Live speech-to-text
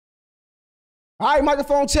All right,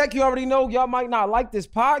 microphone check. You already know y'all might not like this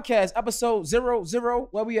podcast. Episode 00.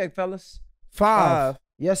 Where we at, fellas? 5.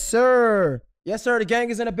 Yes, sir. Yes, sir. The gang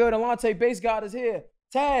is in the building. Lante, Bass God is here.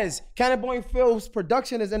 Taz, Cannonboy Phil's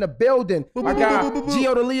production is in the building. My guy,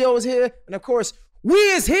 Gio the Leo is here. And of course, we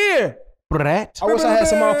is here. Brat. I wish I had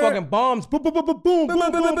some motherfucking bombs. Boom, boom, boom, boom, boom,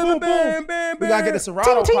 boom, boom, boom, boom. We gotta get the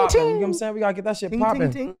Serato popping. You know what I'm saying? We gotta get that shit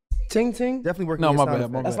popping. Ting, ting. Definitely working. No, my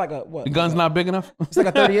bad. That's like a what? The gun's not big enough? It's like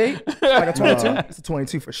a 38? Like a 22? It's a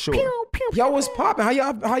 22 for sure. Yo, what's popping?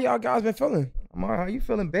 How y'all guys been feeling? Amar, how you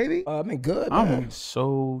feeling, baby? I've been good, man. I'm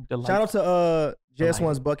so delighted. Shout out to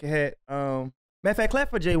JS1's bucket hat. Matter of fact, clap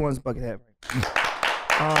for J1's bucket hat.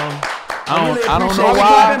 I don't know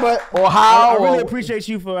why or how. I really appreciate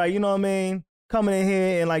you for, you know what I mean, coming in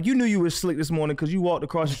here and like you knew you were slick this morning because you walked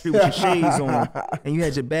across the street with your shades on and you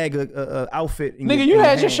had your bag of outfit. Nigga, you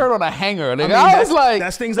had your shirt on a hanger. Nigga, I was like,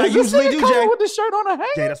 that's things I usually do, Jay. With the shirt on a hanger.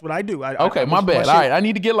 Jay, that's what I do. Okay, my bad. All right, I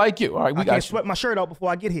need to get like you. All right, I can't sweat my shirt out before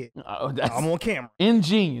I get here. I'm on camera.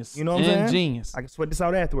 Ingenious. You know what I'm saying? Ingenious. I can sweat this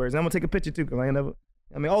out afterwards. And I'm gonna take a picture too because I ain't never.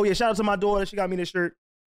 I mean, oh yeah, shout out to my daughter. She got me this shirt.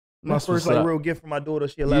 My first like real gift from my daughter.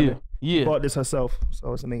 She 11. Yeah. She bought this herself,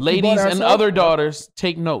 so it's amazing. Ladies and other daughters,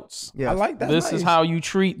 take notes. Yeah, I like that. This is how you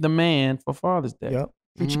treat the man for Father's Day. Yep.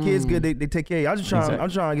 Treat your kids good. They take care of you. I'm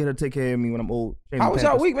trying to get her to take care of me when I'm old. How was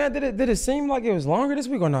y'all week, man? Did it seem like it was longer this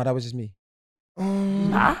week or not? That was just me.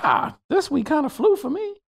 Nah, this week kind of flew for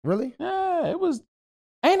me. Really? Yeah, it was.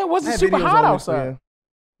 It wasn't super hot outside.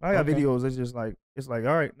 I got videos. It's just like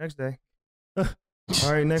all right, next day.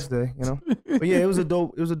 All right, next day, you know. But yeah, it was a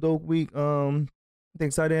dope week. I think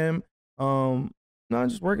excited am. No,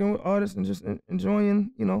 just working with artists and just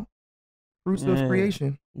enjoying, you know, fruits of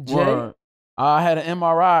creation. Jay? I had an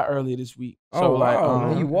MRI earlier this week. So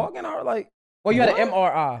wow. You walking out like? Well, you had an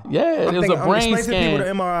MRI. Yeah, it was a brain scan. To people what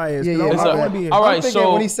an MRI is. Yeah. All right,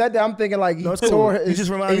 so when he said that, I'm thinking like he tore his. You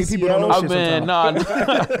just remind me people don't know shit sometimes.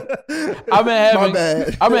 I've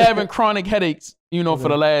been having chronic headaches, you know, for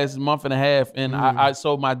the last month and a half, and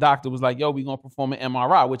so my doctor was like, "Yo, we gonna perform an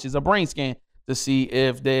MRI, which is a brain scan to see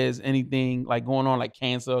if there's anything like going on, like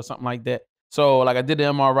cancer or something like that." So like I did the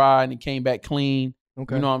MRI and it came back clean.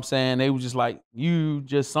 Okay. You know what I'm saying? They was just like,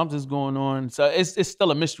 something's going on. So it's still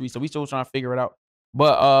a mystery. So we still trying to figure it out.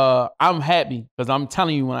 But I'm happy because I'm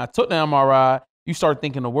telling you, when I took the MRI, you start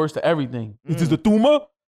thinking the worst of everything. Is this a tumor?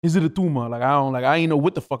 Is it a tumor? Like I ain't know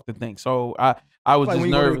what the fuck to think. So I was like just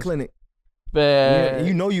when nervous. You go to the clinic. Yeah,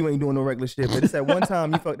 you know you ain't doing no regular shit, but it's that one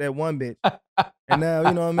time you fucked that one bitch, and now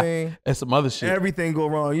you know what I mean. That's some other shit. Everything go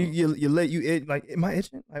wrong. You itch, like, am I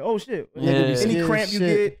itching? Like, oh shit. Any cramp you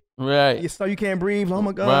get. Right. You can't breathe. Oh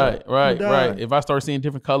my God. Right. If I start seeing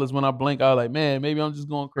different colors when I blink, I was like, man, maybe I'm just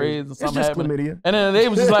going crazy or something happening. Chlamydia. And then they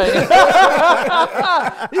was just like,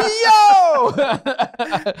 yo.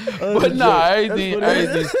 But nah,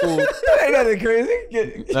 everything's cool. Ain't nothing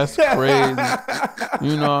crazy. That's crazy.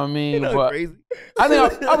 You know what I mean? But crazy. I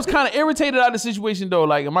think I was kind of irritated out of the situation though.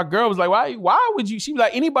 Like my girl was like, why would you? She was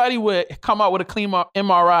like, anybody would come out with a clean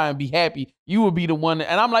MRI and be happy. You would be the one.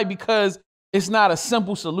 And I'm like, because it's not a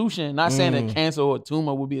simple solution. Not saying that cancer or a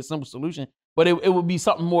tumor would be a simple solution, but it would be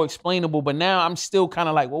something more explainable. But now I'm still kind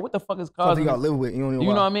of like, well, what the fuck is causing? Something you gotta live with. You know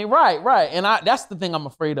what I mean? Right. And that's the thing I'm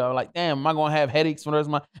afraid of. Like, damn, am I gonna have headaches for the rest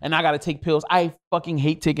of and I gotta take pills? I fucking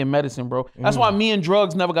hate taking medicine, bro. That's why me and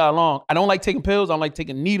drugs never got along. I don't like taking pills. I don't like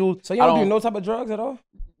taking needles. So you don't do no type of drugs at all?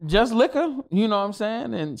 Just liquor, you know what I'm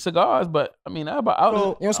saying, and cigars. But I mean, you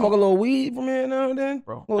don't smoke a little weed from here now and then,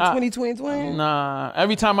 bro. A little 20. Nah,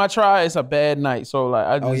 every time I try, it's a bad night. So like,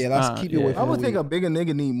 I just let's keep you away from I would think a bigger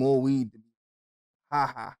nigga need more weed.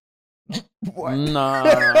 What? Nah.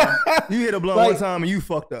 You hit a blunt one time and you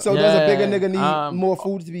fucked up. So does a bigger nigga need more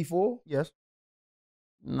food to be full? Yes.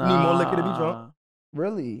 Nah. Need more liquor to be drunk.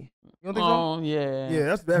 Really? You don't think so? Yeah. Yeah,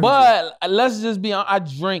 that's very But let's just be honest, I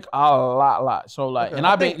drink a lot. So like, and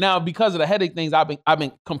I've been now because of the headache things, I've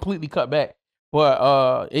been completely cut back.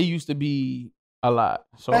 But it used to be a lot.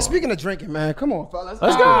 So man, speaking of drinking, man, come on, fellas.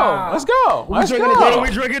 Let's go. What are we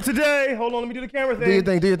drinking today? Hold on, let me do the camera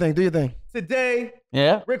thing. Do your thing. Today,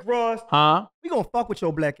 Rick Ross. We gonna fuck with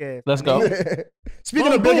your black ass. Let's go.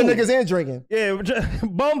 Speaking of bigger niggas and drinking. Yeah,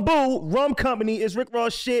 Bamboo Rum Company is Rick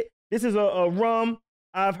Ross shit. This is a rum.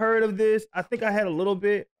 I've heard of this. I think I had a little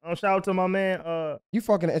bit. Shout out to my man. You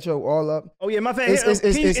fucking intro all up. Oh yeah, my fan. Is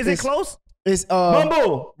it close? It's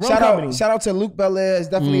Bumble. Shout out to Luke Belair. It's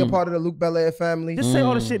definitely a part of the Luke Belair family. Just say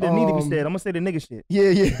all the shit that need to be said. I'm gonna say the nigga shit.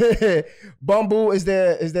 Yeah. Bumble is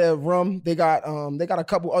their rum. They got a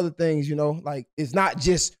couple other things, you know, like it's not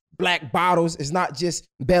just black bottles, it's not just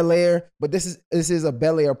Belair, but this is a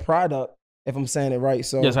Belair product. if I'm saying it right.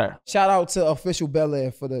 So yes, sir. shout out to Official Bel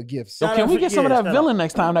Air for the gifts. So can we get some of that villain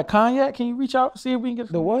next time? That cognac? Can you reach out see if we can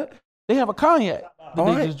get the what? They have a cognac that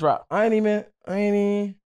they just dropped. I ain't even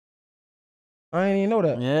know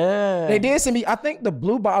that. Yeah, they did send me. I think the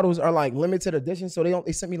blue bottles are like limited edition, so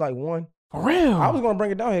they sent me like one. For real? I was gonna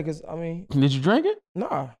bring it down here because I mean, did you drink it?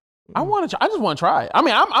 Nah. I want to. I just want to try it. I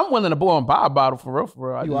mean, I'm willing to go and buy a bottle for real.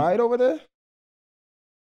 You all right over there?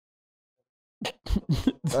 All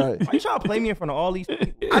right. Why you trying to play me in front of all these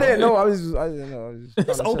people? I didn't know. I didn't know.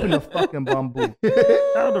 Just open the fucking bamboo.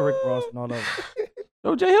 Shout out to Rick Ross and all that.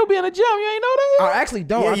 Yo, Jay, he'll be in the gym. You ain't know that? I actually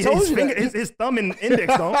don't. I told you that. His thumb and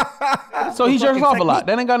index don't. So he jerks off a lot.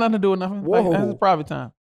 That ain't got nothing to do with nothing. Whoa. Like, that's his private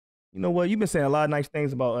time. You know what? You've been saying a lot of nice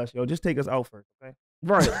things about us, yo. Just take us out first, okay?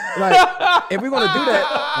 Right. Like, if we're gonna do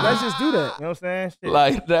that, let's just do that. You know what I'm saying? Shit.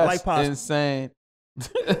 Like, that's like pasta. insane.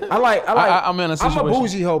 I'm in a situation. I'm a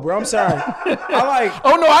bougie hoe, bro. I'm sorry.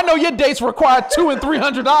 Oh no, I know your dates require $200 and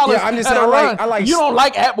 $300. Yeah, I'm just saying. I like. You don't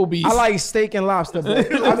like Applebee's. I like steak and lobster, bro.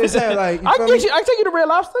 I'm just saying, like. I take you to Red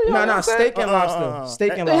Lobster. No, steak and lobster.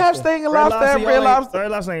 Steak and lobster. They have steak and lobster at Red Lobster.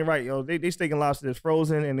 Red Lobster ain't right, yo. They steak and lobster is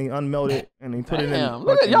frozen and they unmelted and they put it in.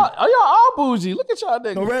 Look at y'all. Y'all all bougie. Look at y'all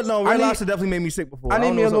niggas. Red Lobster definitely made me sick before. I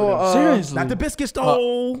need me a little. Seriously. Not the biscuits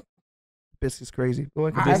though. Biscuits crazy. Go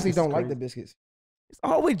ahead. I actually don't like the biscuits. It's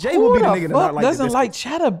always Jay would be the nigga that not like doesn't like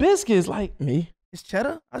cheddar biscuits like me? It's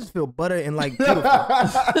cheddar? I just feel butter and like beautiful.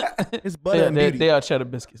 It's butter and beauty. They are cheddar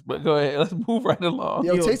biscuits, but go ahead. Let's move right along.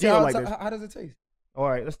 Yo, taste it. How does it taste? All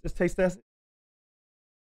right, let's taste test it.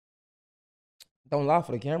 Don't lie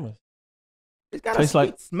for the cameras. It's got a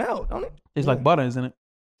sweet smell, don't it? Tastes like butter, isn't it?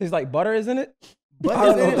 Tastes like butter, isn't it?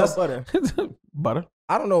 Butter is butter. Butter.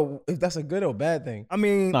 I don't know if that's a good or bad thing. I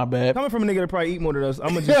mean, not bad. Coming from a nigga that probably eat more than us,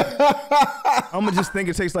 I'm gonna just think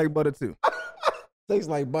it tastes like butter too. Tastes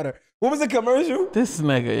like butter. What was the commercial? This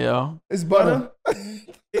nigga, yo. It's butter.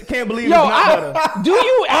 It can't believe it's not butter. Do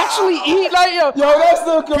you actually eat like yo? Yo, that's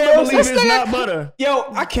the commercial. Can't believe it's not butter. Yo,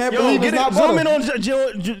 I can't believe it's not butter.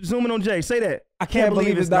 Zoom in on Jay. Say that. I can't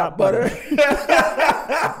believe it's not butter.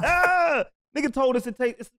 Nigga told us it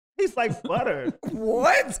tastes like butter.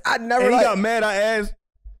 What? I never. And he got mad. I asked.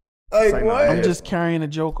 Like what? I'm just carrying a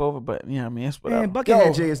joke over, but yeah, I mean, it's whatever. Man,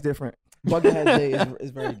 Buckethead Jay is different. Buckethead Jay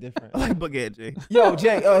is very different. I like Buckethead Jay. Yo,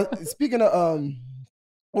 Jay. Speaking of well,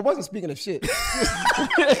 wasn't speaking of shit.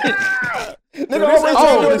 Nigga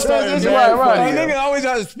always right. Nigga always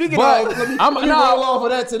trying to speak of. I'm roll off of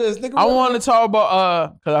that to this. Nigga, I want to talk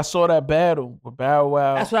about because I saw that battle with Bow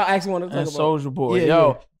Wow. That's what I actually want to talk about. Soulja Boy. Yeah,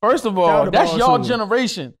 yo, first of all, that's y'all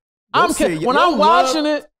generation. I'm watching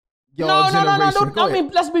it. No. I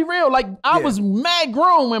mean, let's be real. Like, I was mad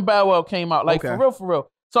grown when Bow Wow came out. Like, for real.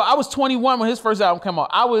 So I was 21 when his first album came out.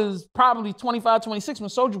 I was probably 25, 26 when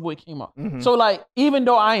Soulja Boy came out. Mm-hmm. So, like, even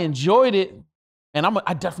though I enjoyed it, and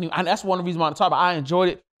I definitely, that's one of the reasons why I'm talking about. I enjoyed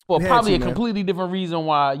it for probably a completely different reason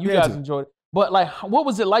why you guys enjoyed it. But, like, what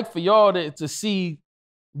was it like for y'all to see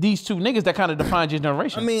these two niggas that kind of defined your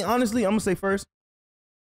generation? I mean, honestly, I'm going to say first.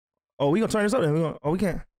 Oh, we going to turn this up then? We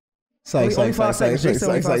can't. Psych.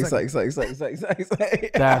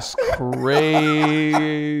 That's crazy.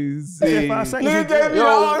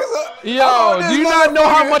 Yo, do you not know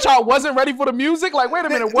how much I wasn't ready for the music? Like, wait a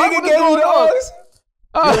minute, what was going on?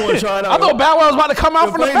 I thought Bow Wow was about to come out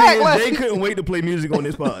from the back. They couldn't wait to play music on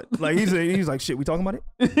this pod. Like he's like, shit, we talking about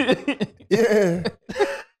it? Yeah.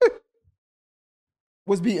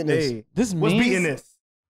 What's beating this? What's beating this?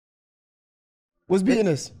 What's beating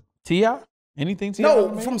this? T.I.? Anything to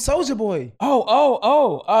No, from Soulja Boy.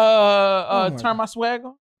 Turn My Swag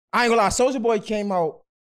On. I ain't gonna lie, Soulja Boy came out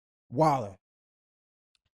wildin'.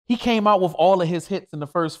 He came out with all of his hits in the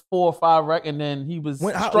first 4 or 5 records, and then he was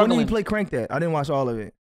struggling. When did he play Crank That? I didn't watch all of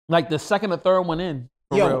it. Like the second or third one in.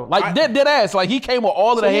 For real. Like dead ass. Like he came with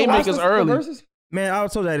all of the haymakers early. Man, I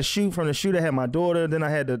was told I had to shoot from the shoot. I had my daughter. Then I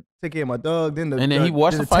had to take care of my dog. Then he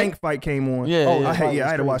watched the Tank fight came on. I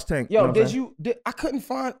had to watch Tank. Yo, I couldn't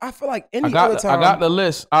find. I feel like any other time. I got the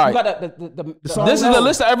list. All right. You got the song. This is the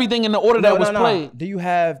list of everything in the order that was played. Do you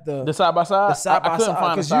have the side by side? The side by side. I couldn't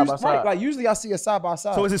find the side by side. Like usually I see a side by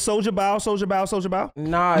side. So is it Soulja Bow?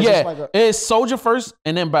 Nah. It's it's Soulja first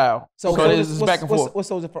and then Bow. So it's back and forth. What's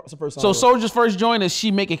Soulja's first So song? Soulja's first joint is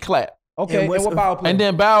She Make It Clap. Okay, and what Bow played? And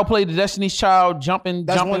then Bow played the Destiny's Child, jumping.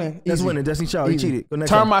 That's winning. Destiny's Child. He cheated.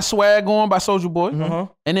 Turn My Swag On by Soulja Boy.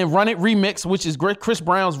 Mm-hmm. And then Run It remix, which is Chris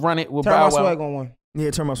Brown's Run It with Bow Wow. Turn My Swag On one.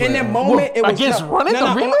 Yeah, Turn My Swag On. In the moment, it was against Run It.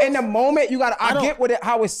 In the moment, you got. I get what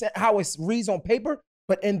how it reads on paper,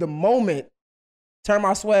 but in the moment, Turn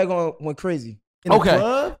My Swag On went crazy. Okay.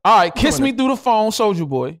 All right. Kiss Me Through the Phone, Soulja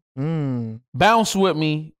Boy. Bounce With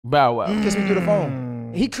Me, Bow Wow. Kiss Me Through the Phone.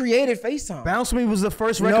 He created FaceTime. Bounce Me was the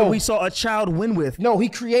first record we saw a child win with. No, he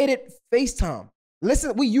created FaceTime.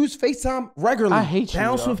 Listen, we use FaceTime regularly. I hate you.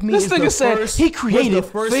 Bounce With Me. This nigga said he created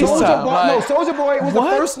FaceTime. Soulja Boy was the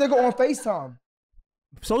first nigga on FaceTime.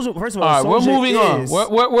 Soulja, first of all, all right, we're moving on.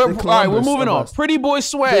 All right, we're moving on. Pretty Boy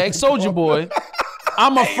Swag, Soulja Boy.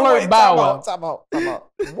 I'm a flirt Bow Wow. Time out.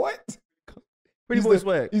 What? Pretty Boy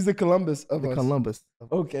Swag. He's the Columbus of us. Columbus.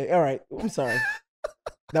 Okay, all right. I'm sorry.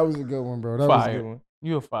 That was a good one, bro. That was a good one.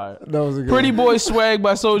 You're fired. That was a good Pretty one. Boy Swag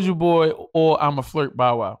by Soulja Boy or I'm a flirt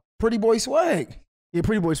Bow Wow. Pretty Boy Swag. Yeah,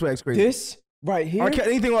 Pretty Boy Swag's crazy. This right here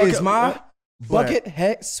anything is my bucket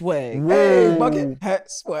hat swag. Whoa. Hey, bucket hat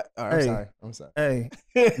swag. All right, Hey. I'm sorry. Hey,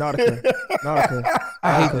 Nautica.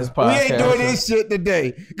 I hate this podcast. We ain't doing this shit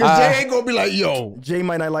today. Because Jay ain't going to be like, yo. Jay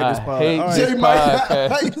might not like this podcast. Hate All this Jay might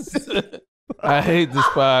podcast. I hate this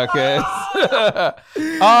podcast.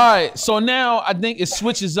 All right, so now I think it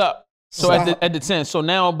switches up. So at the 10. So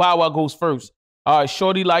now Bow Wow goes first. All right,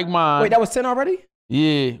 Shorty Like Mine. Wait, that was 10 already?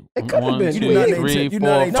 Yeah. It could have been. 1, You did not 2, name 3, 10. 4, No,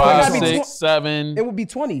 5, it gotta be 6, 7, It would be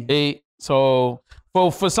 20. 8. So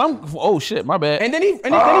for some, oh shit, my bad. And then he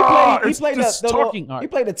played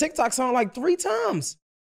the TikTok song like 3 times.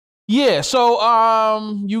 Yeah,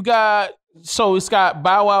 so you got it's got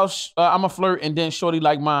Bow Wow, I'm a Flirt, and then Shorty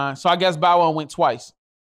Like Mine. So I guess Bow Wow went twice.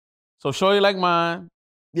 So Shorty Like Mine.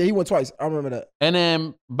 Yeah, he went twice. I remember that. And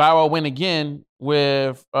then Bow Wow went again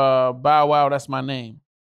with Bow Wow, That's My Name,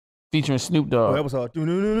 featuring Snoop Dogg. Oh, that was hard. You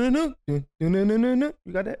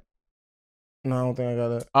got that? No, I don't think I got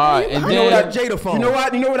that. All right, and I then know that Jada phone. You know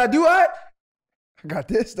what I do? I got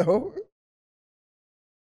this though.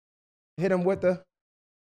 Hit him with the.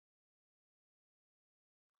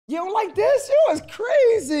 You don't like this? Yo, it's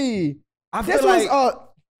crazy. I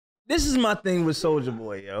feel this is my thing with Soulja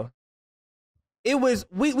Boy, yo. It was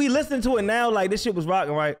we listened to it now like this shit was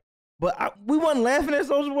rocking, right? But we wasn't laughing at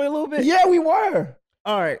Soulja Boy a little bit. Yeah, we were.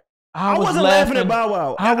 All right. I wasn't laughing at Bow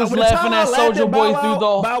Wow. I was laughing at Soulja Boy through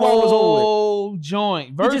the whole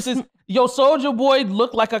joint. Versus, Soulja Boy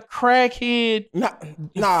looked like a crackhead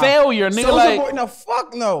failure. Nigga, Soulja Boy, no,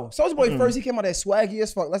 fuck no. Soulja Boy first, he came out that swaggy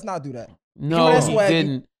as fuck. Let's not do that. No, he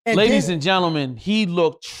didn't. Ladies and gentlemen, he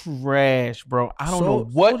looked trash, bro. I don't know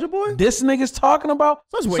what Soulja Boy? this nigga's talking about.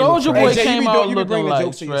 Soulja Boy came out looking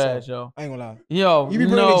like trash, yo. I ain't gonna lie. Yo, you be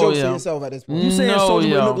bringing the jokes to yourself at this point. You saying Soulja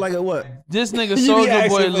Boy look like a what? This nigga Soulja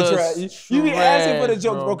Boy looks trash. You be asking for the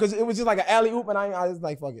jokes, bro, because it was just like an alley oop, and I was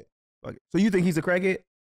like, fuck it. So you think he's a crackhead?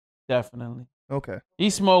 Definitely. Okay. He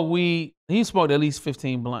smoked weed. He smoked at least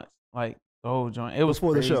 15 blunts, like the whole joint. It was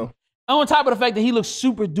before crazy. the show. On top of the fact that he looked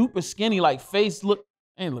super duper skinny, like face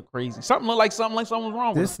ain't look crazy. Something looked like something was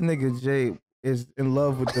wrong with him. This nigga Jay is in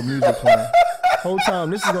love with the music playing. Whole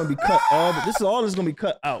time this is gonna be cut this is gonna be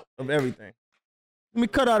cut out of everything. Let me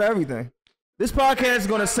cut out everything. This podcast is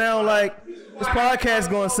gonna sound like Cardi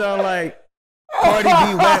B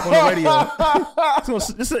WAP on the radio.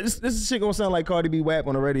 This shit gonna sound like Cardi B WAP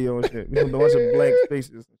on the radio and shit. With a bunch of blank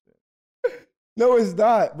spaces and shit. No, it's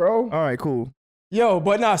not, bro. All right, cool. Yo,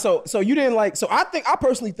 but nah, so you didn't like, so I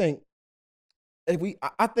personally think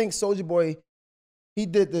I think Soulja Boy, he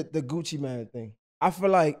did the Gucci Man thing. I feel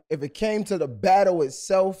like if it came to the battle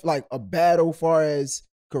itself, like a battle far as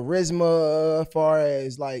charisma, far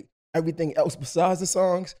as like everything else besides the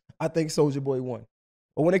songs, I think Soulja Boy won.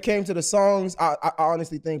 But when it came to the songs, I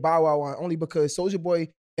honestly think Bow Wow won, only because Soulja Boy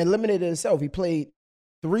eliminated himself. He played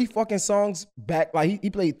 3 fucking songs back, like he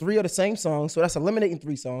played 3 of the same songs, so that's eliminating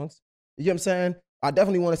 3 songs. You know what I'm saying? I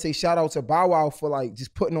definitely want to say shout out to Bow Wow for like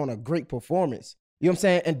just putting on a great performance. You know what I'm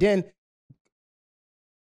saying? And then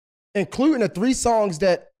including the 3 songs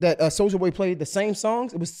that Soulja Boy played, the same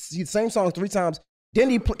songs. It was the same songs 3 times.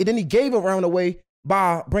 Then he gave a round away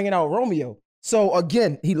by bringing out Romeo. So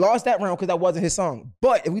again, he lost that round because that wasn't his song.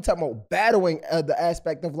 But if we talk about battling the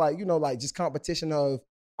aspect of like, like just competition of,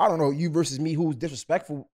 I don't know, you versus me, who's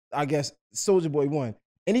disrespectful, I guess Soulja Boy won.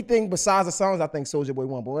 Anything besides the songs, I think Soulja Boy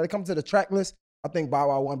won. But when it comes to the track list, I think Bow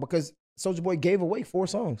Wow won because Soulja Boy gave away 4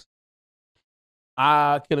 songs.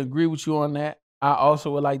 I can agree with you on that. I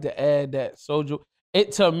also would like to add that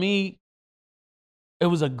to me, it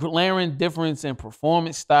was a glaring difference in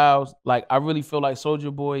performance styles. Like, I really feel like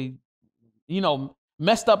Soulja Boy,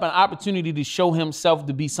 messed up an opportunity to show himself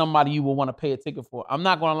to be somebody you would want to pay a ticket for. I'm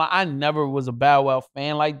not going to lie. I never was a Bow Wow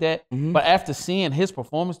fan like that. Mm-hmm. But after seeing his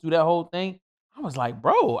performance through that whole thing, I was like,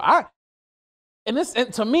 bro, and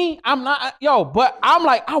to me, I'm not, but I'm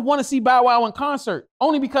like, I want to see Bow Wow in concert.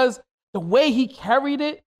 Only because the way he carried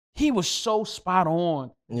it, he was so spot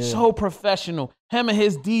on, so professional. Him and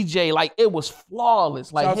his DJ, like, it was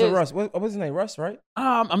flawless. Like, shout out to Russ. What's his name? Russ, right?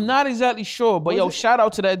 I'm not exactly sure, but shout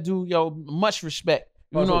out to that dude, much respect.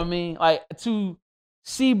 You know what I mean? Like to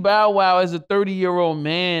see Bow Wow as a 30-year-old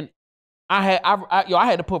man, I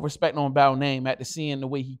had to put respect on Bow's name after seeing the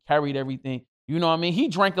way he carried everything. You know what I mean? He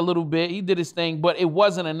drank a little bit, he did his thing, but it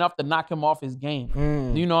wasn't enough to knock him off his game.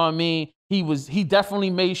 You know what I mean? He definitely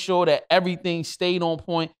made sure that everything stayed on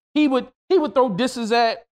point. He would throw disses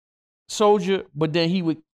at Soulja, but then he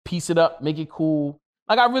would piece it up, make it cool.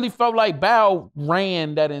 Like I really felt like Bow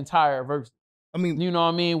ran that entire verse. I mean, you know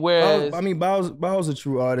what I mean? Whereas Bow's a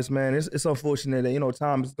true artist, man. It's unfortunate that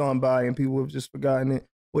time has gone by and people have just forgotten it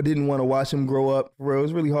or didn't want to watch him grow up. For real,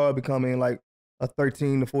 it's really hard becoming like a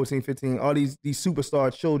 13 to 14, 15, all these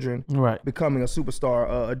superstar children becoming a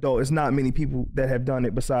superstar adult. It's not many people that have done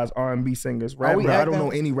it besides R&B singers. I don't know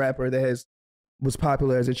any rapper that was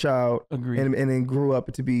popular as a child and then grew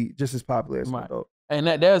up to be just as popular as an adult. And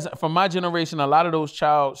there's, from my generation, a lot of those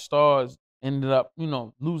child stars ended up,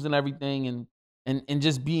 losing everything and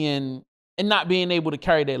just being, and not being able to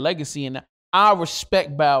carry their legacy. And I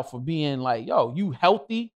respect Bow for being like, yo, you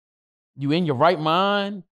healthy, you in your right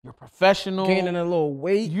mind, you're professional. Gaining a little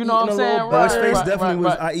weight. You know what I'm saying? Right, his face definitely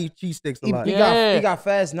was, I eat cheese sticks a lot. He got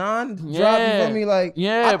Fast 9 drop, you feel me? Like,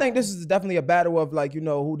 I think this is definitely a battle of like,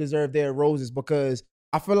 who deserve their roses, because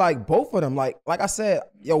I feel like both of them, like I said,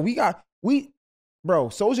 yo, bro,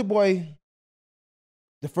 Soulja Boy,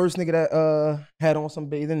 the first nigga that had on some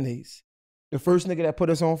bathing needs, the first nigga that put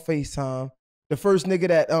us on FaceTime, the first nigga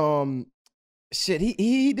that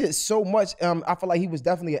he did so much. I feel like he was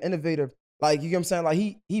definitely an innovator. Like, you know what I'm saying? Like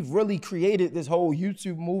he really created this whole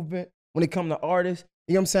YouTube movement when it comes to artists.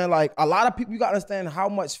 You know what I'm saying? Like, a lot of people, you gotta understand how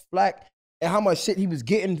much flack and how much shit he was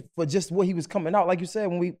getting for just what he was coming out. Like you said,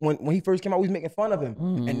 when he first came out, we was making fun of him.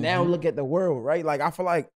 And now look at the world, right? Like, I feel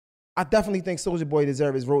like I definitely think Soulja Boy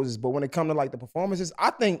deserves his roses, but when it comes to like the performances, I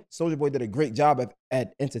think Soulja Boy did a great job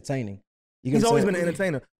at entertaining. He's always been an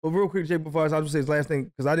entertainer. But real quick, Jay, before I was going to say his last thing,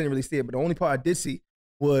 because I didn't really see it, but the only part I did see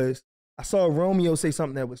was I saw Romeo say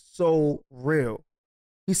something that was so real.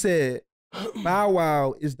 He said, Bow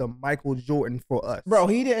Wow is the Michael Jordan for us. Bro,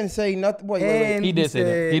 he didn't say nothing. Wait. He did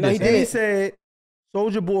say that. He said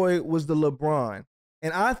Soulja Boy was the LeBron.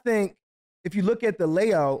 And I think if you look at the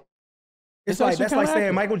layout, that's like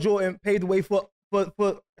saying Michael Jordan paved the way for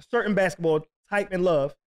certain basketball type and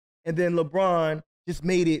love, and then LeBron just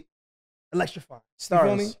made it electrifying.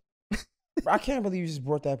 Stars. I can't believe you just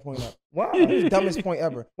brought that point up. Wow. The dumbest point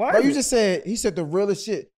ever. Why? Bro, he said the realest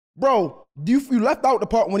shit. Bro, you left out the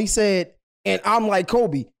part when he said, and I'm like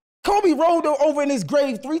Kobe. Kobe rolled over in his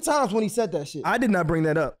grave 3 times when he said that shit. I did not bring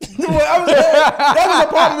that up. That was a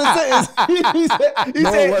part of the sentence. He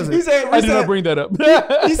said, I did not bring that up.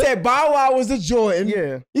 He said Bow Wow was the Jordan.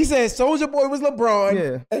 Yeah. He said Soulja Boy was LeBron.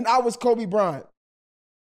 Yeah. And I was Kobe Bryant.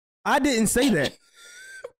 I didn't say that.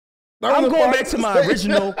 I'm going back to my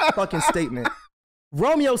original fucking statement.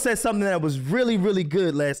 Romeo said something that was really, really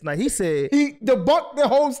good last night. He said he debunked the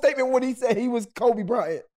whole statement when he said he was Kobe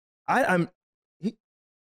Bryant.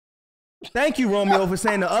 Thank you, Romeo, for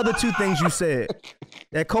saying the other 2 things you said.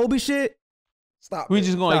 That Kobe shit. Stop. We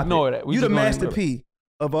just gonna ignore that. You the Master P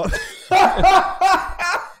of all.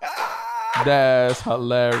 That's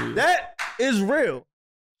hilarious. That is real.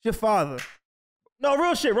 Your father. No,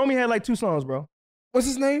 real shit. Romeo had like 2 songs, bro. What's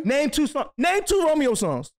his name? Name 2 songs. Name 2 Romeo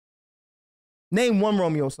songs. Name 1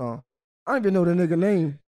 Romeo song. I don't even know the nigga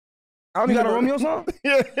name. You got a Romeo song?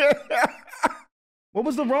 Yeah. What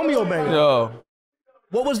was the Romeo banger? Yo.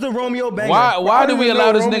 What was the Romeo banger? Why do we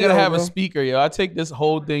allow this nigga to have a speaker, yo? I take this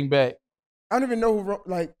whole thing back. I don't even know who,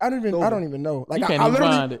 I don't even know. Like, you can't even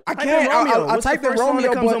find it. I can't. I typed in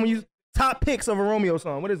Romeo, comes on when you top picks of a Romeo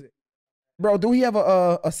song. What is it? Bro, do he have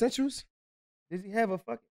a Essentials? Does he have a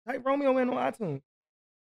fucking type Romeo in on iTunes?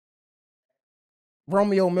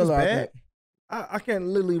 Romeo Miller, I think. I can't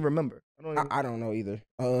literally remember. I don't know either.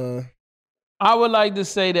 I would like to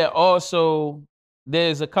say that also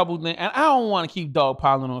there's a couple things, and I don't want to keep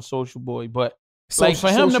dogpiling on Soulja Boy, but like for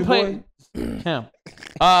him to play him,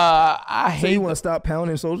 I hate. So you want to stop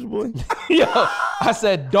pounding Soulja Boy? Yo, I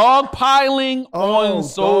said dogpiling on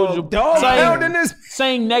Soulja Boy,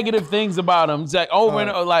 saying negative things about him. It's like over and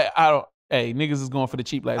over, like I don't. Hey, niggas is going for the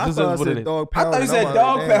cheap laughs. This is what it is. I thought you said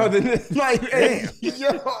dog pounding. Like, hey, yo,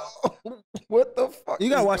 what the fuck? You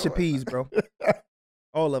gotta watch your P's, bro.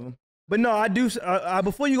 All of them. But no, I do.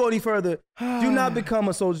 Before you go any further, do not become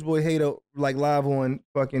a Soulja Boy hater like live on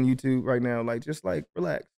fucking YouTube right now. Like, just like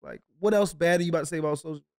relax. Like, what else bad are you about to say about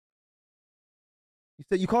Soulja? You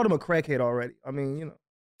said you called him a crackhead already. I mean,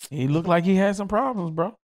 he looked like he had some problems,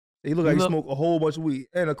 bro. He looked like he smoked a whole bunch of weed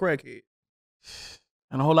and a crackhead.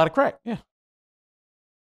 And a whole lot of crack, yeah.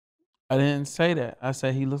 I didn't say that. I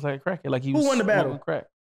said he looks like a crackhead, like he was. Who won the battle? Crack.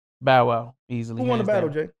 Bow Wow, easily. Who won the hands battle,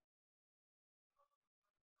 down. Jay?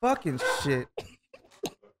 Fucking shit.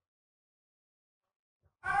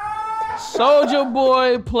 Soulja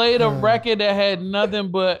Boy played a record that had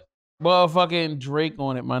nothing but motherfucking Drake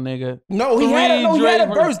on it, my nigga. No, he had a Drake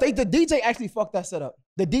verse. The DJ actually fucked that setup.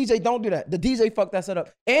 The DJ don't do that. The DJ fucked that setup.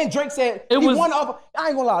 And Drake said he won off. I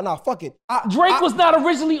ain't gonna lie. Nah, fuck it. Drake was not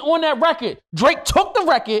originally on that record. Drake took the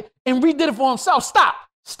record and redid it for himself.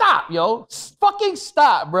 Stop, yo. Fucking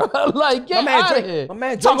stop, bro. Like, get out of here. My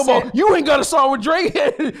man Drake Talk about, you ain't got a song with Drake.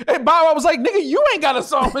 And Bow Wow was like, nigga, you ain't got a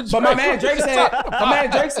song with Drake. But my man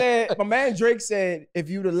Drake said, if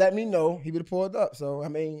you'd have let me know, he would have pulled up. So, I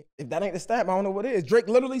mean, if that ain't the stamp, I don't know what it is. Drake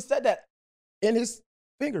literally said that in his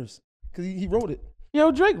fingers because he wrote it. Yo,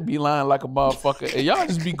 Drake be lying like a motherfucker. And y'all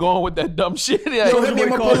just be going with that dumb shit. Yo, hit me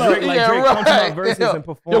call Drake, like Drake come to my verses and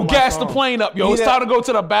perform. Yo, gas the plane up, yo. It's time to go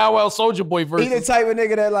to the Bow Wow Soulja Boy verse. He the type of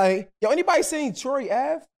nigga that like, yo, anybody seen Troy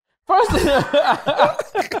Ave?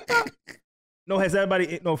 No, has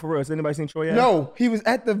everybody? No, for real. Has anybody seen Troy Ave? No, he was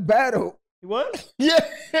at the battle. He was? Yeah.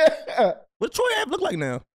 What Troy Ave look like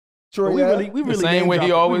now? Troy Ave. We really the same way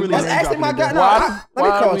he always. That's actually my guy. Let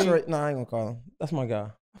me call Troy. No, I ain't gonna call him. That's my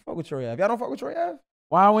guy. I fuck with Troy Ave. Y'all don't fuck with Troy Ave?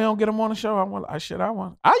 Why we don't get him on the show? I want. I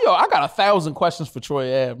got 1,000 questions for Troy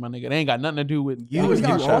Ave, my nigga. They ain't got nothing to do with you. You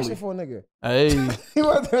got a question for a nigga. Hey,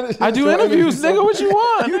 I do interviews, nigga. What you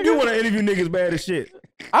want? You do want to interview niggas bad as shit.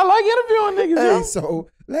 I like interviewing niggas. Hey, yo. so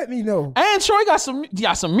let me know. And Troy got some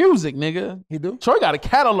music, nigga. He do? Troy got a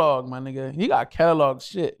catalog, my nigga. He got catalog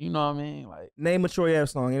shit. You know what I mean? Like, name a Troy Ave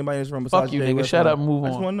song. Anybody in this room besides fuck you, Jay nigga. West Shut song? up and move on.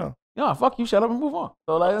 I just want to know. Yeah, fuck you. Shut up and move on.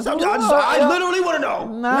 So like, I literally want to know.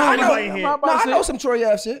 Nah, I know some Troy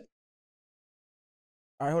Ave shit.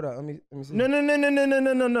 All right, hold up. Let me see. No.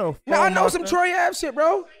 No, I know some Troy Ave shit,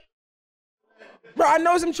 bro. Bro, I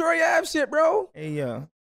know some Troy Ave shit, bro. Hey, yeah.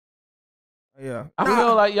 I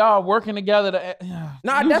feel like y'all working together to.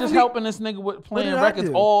 Nah, you definitely just helping this nigga with playing I records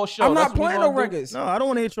do? all show. I'm That's not what we playing gonna no do. records. No, I don't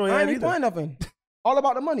want to hear Troy I Ave ain't either. playing nothing. All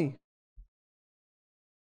about the money.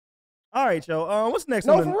 All right, yo. What's next?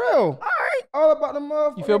 No, for real. All right. All about the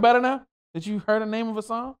motherfucker. You feel better now? Did you heard the name of a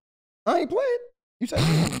song? I ain't playing. You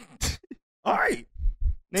said all right.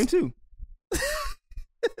 Name two.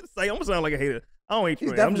 Say, I'm gonna sound like a hater. I don't hate Troy.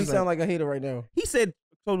 He definitely sound like a hater right now. He said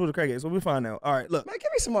Soulja Boy's a crackhead, so we'll find out. All right, look. Man,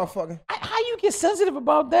 give me some motherfucking. How you get sensitive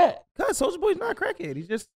about that? Cause Soulja Boy's not a crackhead. He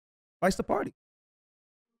just likes to party.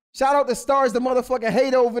 Shout out to Stars, the motherfucking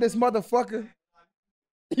hate over this motherfucker.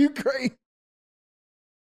 You crazy.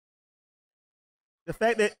 The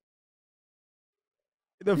fact that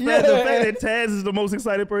Taz is the most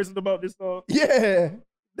excited person about this song. Yeah.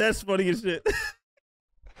 That's funny as shit.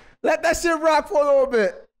 Let that shit rock for a little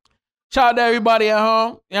bit. Shout out to everybody at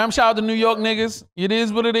home. Yeah, I'm shout out to New York niggas. It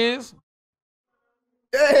is what it is.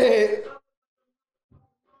 Hey.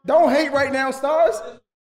 Don't hate right now, Stars.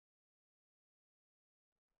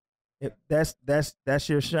 That's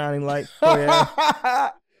your shining light.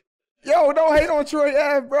 Yo, don't hate on Troy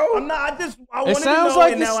Ave, bro. I'm not. I wanted It to sounds know,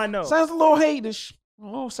 like and now I know. Sounds a little hate.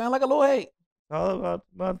 Oh, sound like a little hate. All about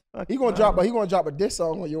motherfucking. He gonna drop a diss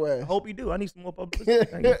song on your ass. I hope you do. I need some more publicity.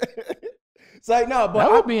 Thank you. It's like no, but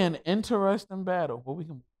that would be an interesting battle. But we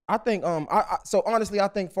can. I think so honestly, I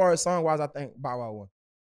think far as song wise, I think Bow Wow won.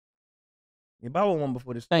 Yeah, Bow Wow won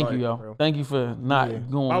before this. Thank started, you, yo. bro. Thank you for not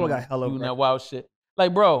going. Bow Wow got hella doing that wild shit.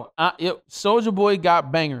 Like, bro, Soulja Boy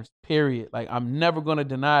got bangers. Period. Like, I'm never gonna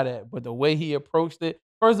deny that. But the way he approached it,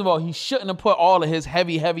 first of all, he shouldn't have put all of his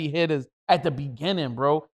heavy hitters at the beginning,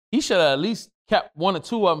 bro. He should have at least kept one or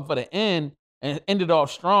two of them for the end and ended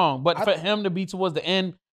off strong. But for him to be towards the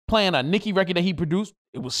end playing a Nicki record that he produced,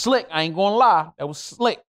 it was slick. I ain't gonna lie, that was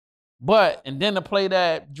slick. And then to play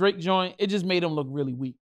that Drake joint, it just made him look really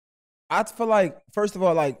weak. I feel like, first of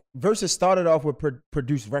all, like Versus started off with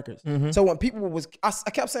produced records. Mm-hmm. So when I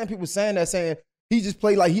kept saying people saying he just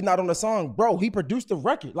played like he's not on the song. Bro, he produced the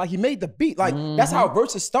record. Like he made the beat. Like that's how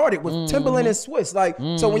Versus started with Timbaland and Swiss. Like,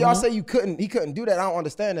 so when y'all say he couldn't do that, I don't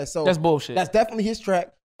understand that. So that's bullshit. That's definitely his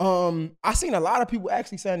track. I seen a lot of people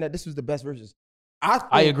actually saying that this was the best Versus.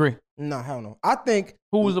 I agree. Nah, hell no. I think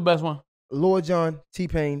who was the best one? Lil Jon,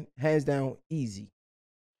 T-Pain, hands down, easy.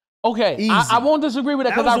 Okay, I won't disagree with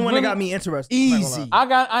that because that was the one that got me interested. Easy.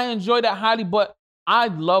 I enjoyed that highly, but I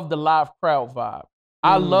love the live crowd vibe.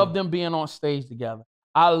 I love them being on stage together.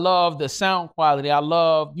 I love the sound quality. I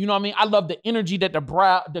love, you know what I mean? I love the energy that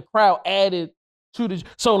the crowd added to the.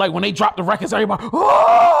 So like when they dropped the records, everybody,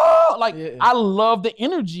 oh! Like I love the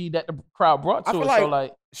energy that the crowd brought to it. Like, so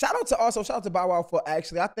like, shout out to Bow Wow for I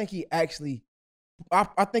think he actually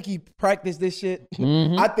I think he practiced this shit.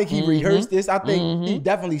 I think he rehearsed this. I think he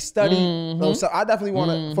definitely studied. So I definitely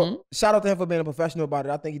want to shout out to him for being a professional about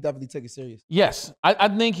it. I think he definitely took it serious. Yes, I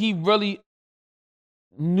think he really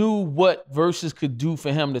knew what verses could do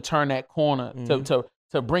for him to turn that corner,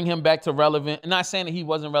 to bring him back to relevant. And not saying that he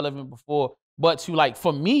wasn't relevant before, but to like,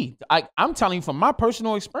 for me, I'm telling you from my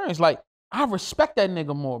personal experience, like I respect that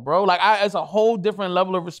nigga more, bro. Like it's a whole different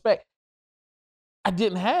level of respect I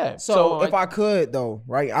didn't have. So if I could though,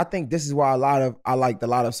 right? I think this is why I liked a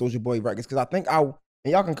lot of Soulja Boy records, because I think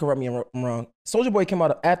and y'all can correct me if I'm wrong. Soulja Boy came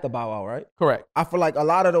out after Bow Wow, right? Correct. I feel like a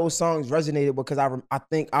lot of those songs resonated because I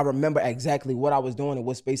think I remember exactly what I was doing and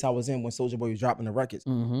what space I was in when Soulja Boy was dropping the records.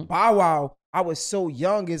 Bow Wow, I was so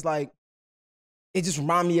young, it's like, it just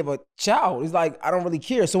reminded me of a child. It's like, I don't really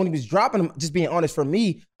care. So when he was dropping them, just being honest, for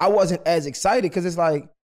me, I wasn't as excited because it's like,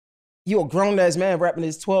 you a grown ass man rapping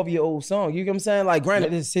this 12-year-old song. You get what I'm saying? Like,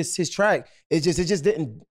 granted, it's his track. It just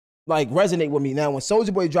didn't like resonate with me. Now when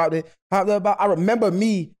Soulja Boy dropped it, I remember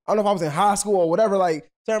me. I don't know if I was in high school or whatever. Like,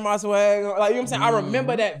 turn my swag. Like, you know what I'm saying? I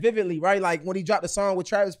remember that vividly, right? Like when he dropped the song with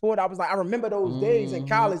Travis Porter, I was like, I remember those days in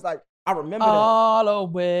college. Like, I remember all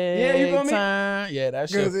the way. Yeah, you feel me? Yeah, that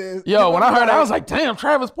shit. Yo, when I heard that, I was like, damn,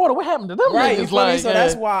 Travis Porter, what happened to them right, niggas? Like, so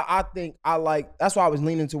that's why I think that's why I was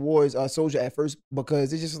leaning towards Soulja at first,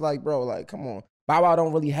 because it's just like, bro, like, come on. Bow Wow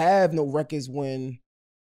don't really have no records when,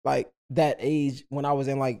 like, that age, when I was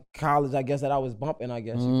in, like, college, I guess, that I was bumping, I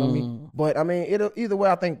guess. You feel me? But, I mean, either way,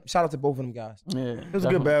 I think, shout out to both of them guys. Yeah, it was a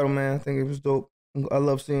good battle, man. I think it was dope. I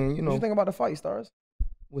love seeing, you know. What you think about the fight, Stars?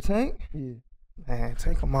 With Tank? Yeah. Man,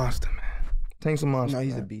 Tank a monster, man. Tank's a monster. No,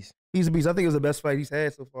 he's a beast. He's a beast. I think it was the best fight he's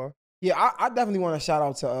had so far. Yeah, I definitely want to shout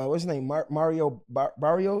out to, what's his name, Mario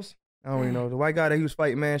Barrios? I don't even know. The white guy that he was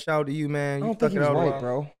fighting, man, shout out to you, man. I don't think he was white,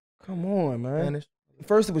 bro. Come on, man. Spanish.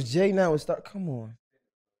 First it was Jay, now it's Come on.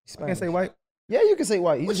 I can't say white? Yeah, you can say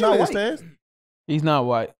white. He's not white. He's not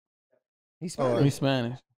white. He's Spanish. He's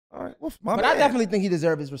Spanish. All right. Well, but I definitely think he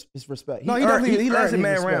deserves his respect. No, he lasted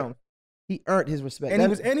man round. He earned his respect. And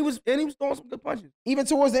he was throwing some good punches. Even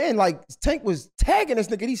towards the end, like Tank was tagging this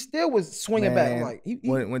nigga, he still was swinging back. Like he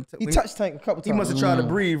touched Tank a couple times. He must have tried to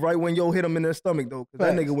breathe right when Yo hit him in the stomach though, because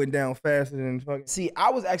that nigga went down faster than fucking. See,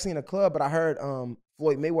 I was actually in a club, but I heard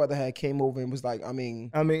Floyd Mayweather came over and was like, I mean,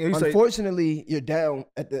 unfortunately, you're down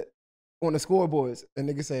on the scoreboards. And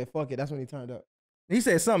nigga said, fuck it. That's when he turned up. He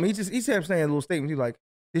said something. He kept saying a little statement. He's like,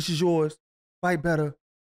 this is yours. Fight better.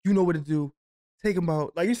 You know what to do. Take him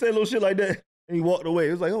out. Like, he said a little shit like that. And he walked away.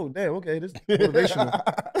 It was like, oh, damn, okay, this is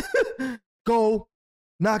motivational. Go,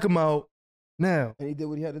 knock him out now. And he did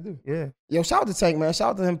what he had to do. Yeah. Yo, shout out to Tank, man. Shout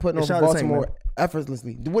out to him putting over Baltimore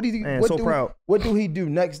effortlessly. What do you proud. What do he do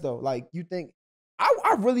next, though? Like, you think,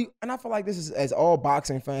 I really, and I feel like this is, as all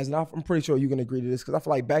boxing fans, and I'm pretty sure you can agree to this, because I feel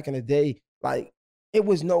like back in the day, like, it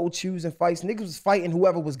was no choosing fights. Niggas was fighting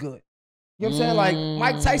whoever was good. You know what I'm saying? Like,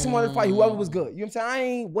 Mike Tyson wanted to fight whoever was good. You know what I'm saying? I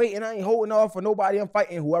ain't waiting. I ain't holding off for nobody. I'm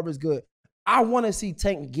fighting whoever's good. I want to see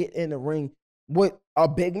Tank get in the ring with a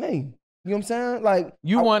big name. You know what I'm saying? Like,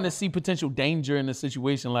 you want to see potential danger in a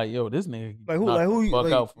situation like, yo, this nigga.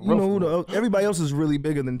 Everybody else is really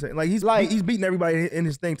bigger than Tank. Like, he's beating everybody in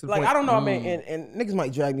his thing to the point. I don't know, man, and niggas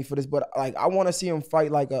might drag me for this, but like, I want to see him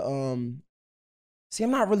fight like a See, I'm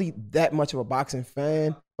not really that much of a boxing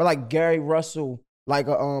fan, but like Gary Russell. Like,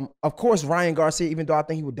 of course, Ryan Garcia, even though I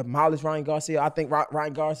think he would demolish Ryan Garcia, I think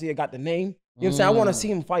Ryan Garcia got the name. You know what I'm saying? I want to see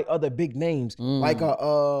him fight other big names. Like,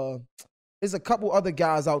 there's a couple other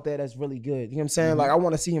guys out there that's really good. You know what I'm saying? Like, I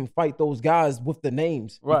want to see him fight those guys with the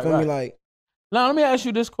names. You feel me? Like, now, let me ask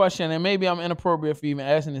you this question, and maybe I'm inappropriate for even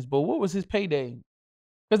asking this, but what was his payday?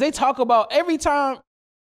 Because they talk about every time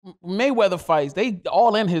Mayweather fights, they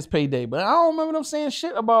all in his payday, but I don't remember them saying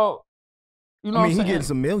shit about. You know, I mean, he getting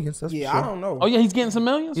some millions. That's for sure. I don't know. Oh yeah, he's getting some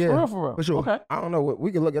millions. Yeah, for real. For sure. Okay. I don't know.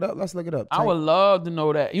 We can look it up. Let's look it up. I would love to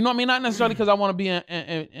know that. You know what I mean? Not necessarily because I want to be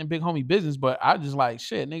in big homie business, but I just like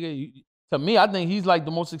shit, nigga. To me, I think he's like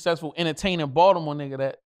the most successful, entertaining Baltimore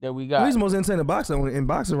nigga that we got. Well, he's the most entertaining boxer in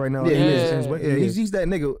boxing right now. Yeah, he's that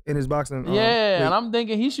nigga in his boxing. And I'm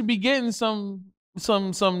thinking he should be getting some. You know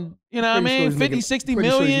what I mean? 50, 60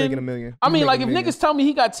 million. Sure he's making $1 million. I mean, like if niggas tell me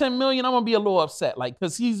he got 10 million, I'm gonna be a little upset, like,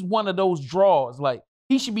 cause he's one of those draws. Like,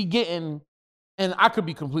 he should be getting, and I could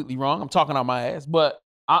be completely wrong. I'm talking out my ass, but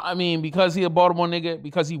I mean, because he a Baltimore nigga,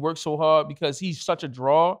 because he works so hard, because he's such a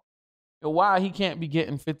draw, why he can't be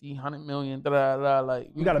getting 50, 100 million? Like,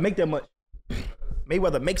 you gotta make that much.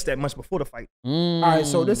 Mayweather makes that much before the fight. All right,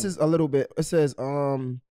 so this is a little bit. It says,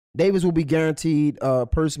 Davis will be guaranteed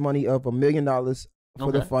purse money of $1 million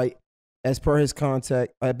for the fight, as per his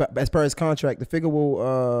contract. The figure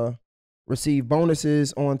will receive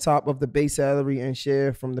bonuses on top of the base salary and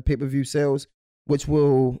share from the pay-per-view sales, which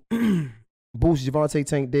will boost Gervonta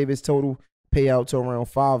Tank Davis' total payout to around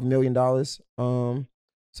 $5 million.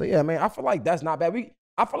 So yeah, man, I feel like that's not bad.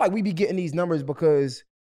 I feel like we be getting these numbers because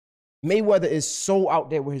Mayweather is so out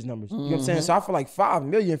there with his numbers. You know what I'm saying? So I feel like $5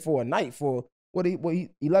 million for a night for what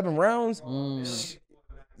 11 rounds?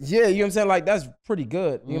 Yeah, you know what I'm saying? Like, that's pretty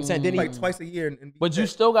good. You know what I'm saying? Then like twice a year. But you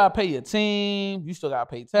still got to pay your team. You still got to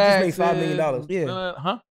pay taxes. Just made $5 million. Yeah.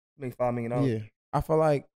 Huh? Made $5 million. Yeah. I feel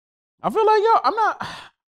like, yo, I'm not.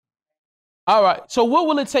 All right. So what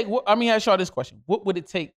will it take? I mean, ask y'all this question. What would it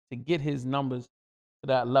take to get his numbers to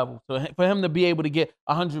that level? So for him to be able to get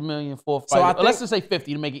 100 million for a fight, let's just say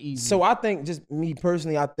 50 to make it easy. So I think, just me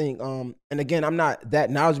personally, I think, and again, I'm not that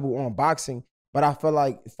knowledgeable on boxing, but I feel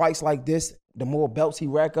like fights like this, the more belts he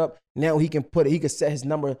rack up, now he can set his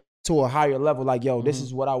number to a higher level. Like, yo, this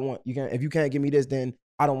is what I want. If you can't give me this, then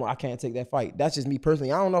I can't take that fight. That's just me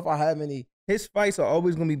personally. I don't know if I have any. His fights are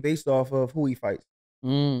always gonna be based off of who he fights.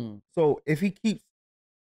 So if he keeps,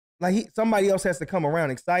 like, somebody else has to come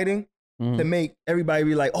around exciting to make everybody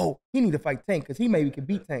be like, oh, he need to fight Tank because he maybe could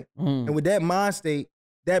beat Tank. And with that mind state,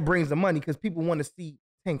 that brings the money because people want to see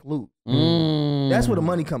Tank lose. That's where the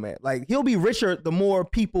money come at. Like, he'll be richer the more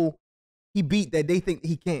people he beat that they think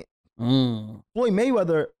he can't. Floyd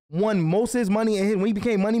Mayweather won most of his money when he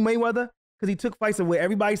became Money Mayweather because he took fights where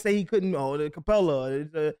everybody say he couldn't. Oh, the Capella, you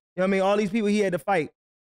know what I mean? All these people he had to fight.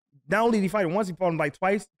 Not only did he fight him once, he fought him like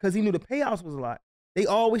twice because he knew the payouts was a lot. They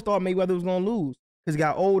always thought Mayweather was gonna lose because he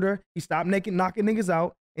got older. He stopped knocking niggas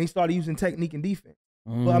out and he started using technique and defense.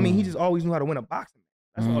 But I mean, he just always knew how to win a boxing.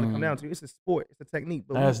 That's all it come down to. It's a sport. It's a technique.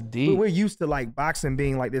 But that's deep. We're used to like boxing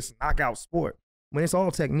being like this knockout sport when it's all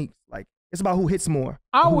techniques. Like, it's about who hits more.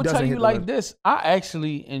 I will tell you like this. I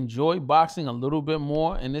actually enjoy boxing a little bit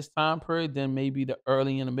more in this time period than maybe the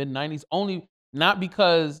early and the mid-90s. Only not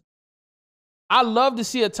because I love to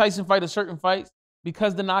see a Tyson fight a certain fights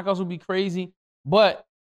because the knockouts would be crazy. But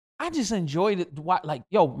I just enjoyed it. Like,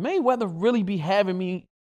 yo, Mayweather really be having me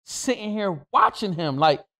sitting here watching him.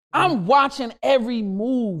 Like, I'm watching every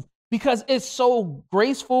move because it's so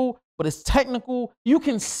graceful, but it's technical. You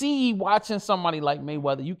can see watching somebody like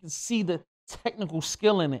Mayweather, you can see the technical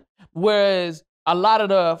skill in it. Whereas a lot of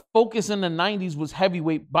the focus in the 90s was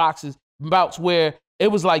heavyweight bouts where it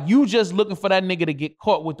was like you just looking for that nigga to get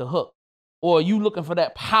caught with the hook or you looking for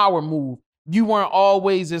that power move. You weren't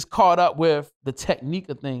always as caught up with the technique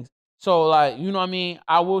of things. So, like, you know what I mean?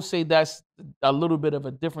 I will say that's a little bit of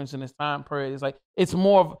a difference in this time period. It's like it's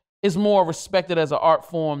more respected as an art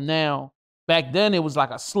form now. Back then, it was like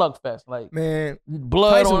a slugfest. Like, man,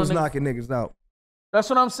 blood Tyson on was knocking niggas out. That's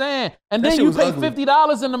what I'm saying. And then you pay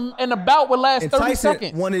 $50 in the bout would last 30 Tyson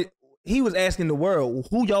seconds. He was asking the world,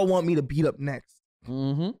 who y'all want me to beat up next?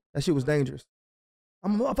 That shit was dangerous.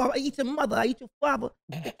 I eat your mother, I eat your father.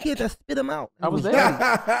 Here to spit him out. I was there.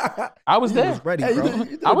 I was there. He was ready,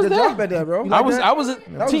 bro. I was there, bro. I was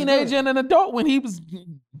a teenager and an adult when he was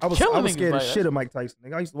killing I was scared niggas of shit of Mike Tyson.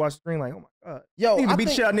 Nigga, I used to watch the screen like, oh my God. Yo, he beat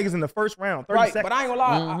shit out of niggas in the first round, 30 seconds. But I ain't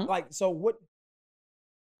gonna lie. So what?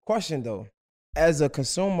 Question though, as a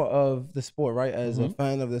consumer of the sport, right? As a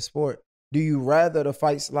fan of the sport, do you rather the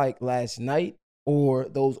fights like last night or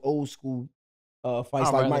those old school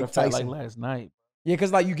fights like Mike Tyson? Like last night. Yeah,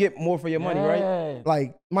 because like you get more for your money, right?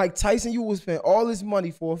 Like Mike Tyson, you will spend all this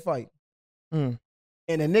money for a fight. And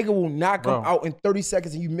a nigga will knock him out in 30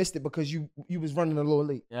 seconds and you missed it because you was running a little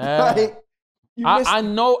late. Yeah. Like, I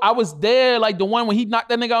know. I was there, like the one when he knocked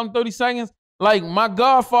that nigga out in 30 seconds. Like my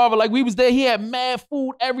godfather, like we was there. He had mad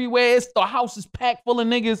food everywhere. The house is packed full of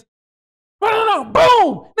niggas. Boom!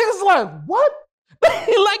 Niggas like, what?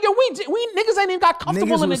 Like, yo, we niggas ain't even got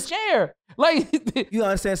comfortable in the chair. Like, you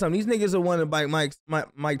understand something? These niggas are wanting to bite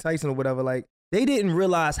Mike Tyson or whatever. Like, they didn't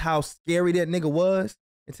realize how scary that nigga was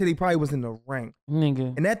until he probably was in the ring.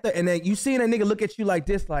 Nigga. And then you seeing that nigga look at you like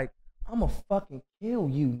this, like, I'ma fucking kill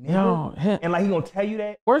you, nigga. Yo, and like he gonna tell you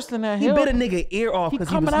that. Worse than that, he bit a nigga ear off because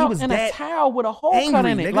he was in that a towel with a hole cut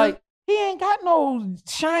in it. Nigga. Like, he ain't got no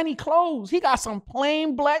shiny clothes. He got some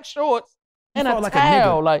plain black shorts and a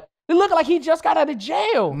towel. Like, it looked like he just got out of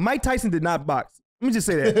jail. Mike Tyson did not box. Let me just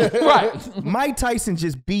say that. Right. Mike Tyson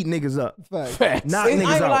just beat niggas up. Facts. Knock niggas out.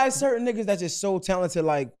 I ain't like certain niggas that's just so talented.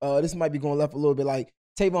 Like, this might be going left a little bit. Like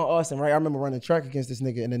Tavon Austin, right? I remember running track against this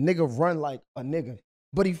nigga, and the nigga run like a nigga,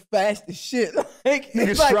 but he fast as shit. Like,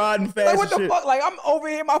 nigga like, striding fast. Like, what the shit. fuck? Like, I'm over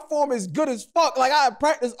here. My form is good as fuck. Like, I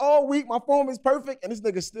practiced all week. My form is perfect, and this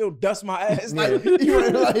nigga still dust my ass. Like,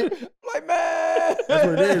 like, man. That's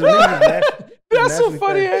what it is. That's some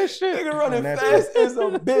funny ass shit. Nigga running fast as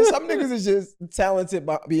a bitch. Some niggas is just talented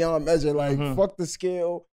beyond measure. Like, fuck the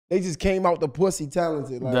skill. They just came out the pussy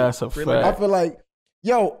talented. Like, that's a fact. I feel like,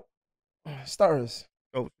 yo, stars.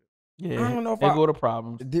 Oh, yeah. I don't know if they go to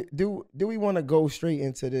problems. Do we want to go straight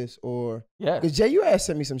into this or? Yeah. Because Jay, you had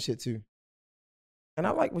sent me some shit too, and I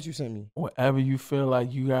like what you sent me. Whatever you feel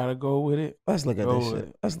like you gotta go with it. Let's look at this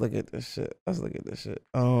shit. Let's look at this shit.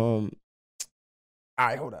 All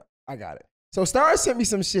right, hold up. I got it. So Star sent me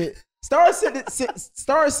some shit. Star sent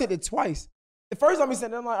it twice. The first time he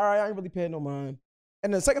sent it, I'm like, all right, I ain't really paying no mind.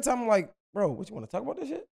 And the second time, I'm like, bro, what you want to talk about this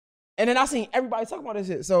shit? And then I seen everybody talking about this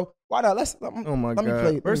shit. So why not? Oh my God. Let me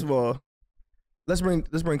play it. First of all, let's bring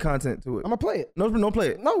content to it. I'm gonna play it. No, don't play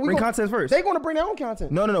it. No, bring content first. They're gonna bring their own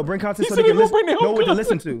content. No. Bring content so they can know what to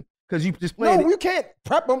listen to. Because you just played it. No, you can't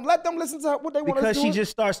prep them. Let them listen to what they want to do. Because she just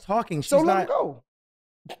starts talking. So let them go.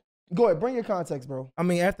 Go ahead. Bring your context, bro. I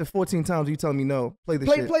mean, after 14 times you tell me no, play the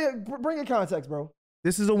shit. Play it. Bring your context, bro.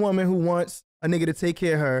 This is a woman who wants a nigga to take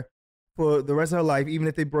care of her for the rest of her life, even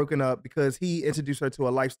if they've broken up, because he introduced her to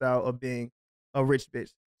a lifestyle of being a rich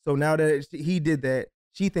bitch. So now that he did that,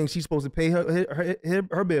 she thinks she's supposed to pay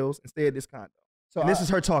her bills and stay at this condo. So this is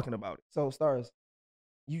her talking about it. So Stars,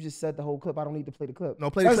 you just said the whole clip. I don't need to play the clip. No,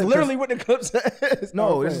 play the clip. That's literally what the clip says.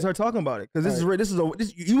 No, this is her talking about it. Because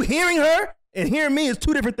you hearing her and hearing me is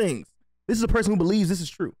two different things. This is a person who believes this is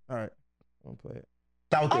true. All right, I'm gonna play it.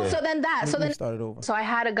 So then started over. So I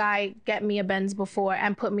had a guy get me a Benz before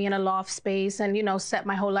and put me in a loft space and, you know, set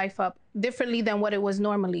my whole life up differently than what it was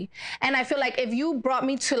normally. And I feel like if you brought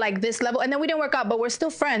me to like this level, and then we didn't work out, but we're still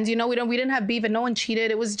friends, you know, we didn't have beef and no one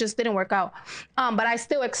cheated. It was just didn't work out. But I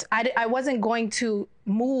still, I wasn't going to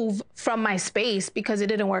move from my space because it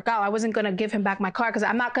didn't work out. I wasn't going to give him back my car because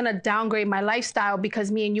I'm not going to downgrade my lifestyle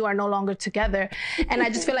because me and you are no longer together. And I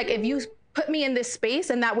just feel like if you put me in this space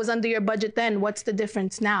and that was under your budget then, what's the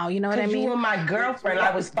difference now? You know what I mean? You were my girlfriend.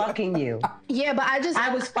 I was fucking you. Yeah, but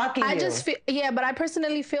I was fucking you. But I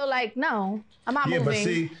personally feel like, no, I'm not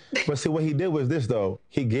moving. But see, what he did was this, though.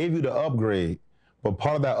 He gave you the upgrade, but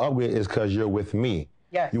part of that upgrade is because you're with me.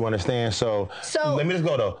 Yes. You understand? So let me just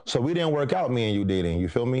go, though. So we didn't work out, me and you dating. You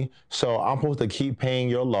feel me? So I'm supposed to keep paying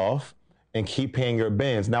your loft and keep paying your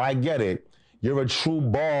Benz. Now, I get it. You're a true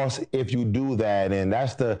boss if you do that, and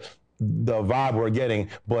that's the vibe we're getting,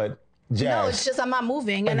 but Jazz. No, it's just I'm not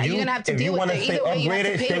moving, and you're gonna have to deal with it. If you want to stay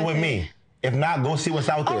upgraded, stay with me. If not, go see what's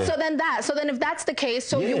out there. Oh, so then if that's the case,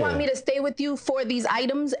 so you want me to stay with you for these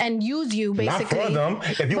items and use you basically? Not for them.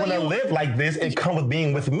 If you want to live like this, it comes with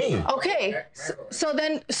being with me. Okay, so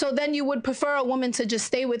then you would prefer a woman to just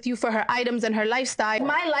stay with you for her items and her lifestyle.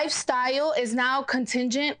 My lifestyle is now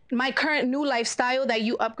contingent. My current new lifestyle that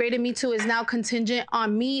you upgraded me to is now contingent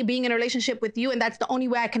on me being in a relationship with you, and that's the only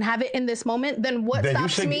way I can have it in this moment. Then what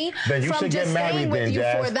stops me from just staying with you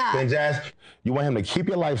for that? Then Jazz, you want him to keep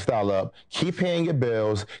your lifestyle up, keep paying your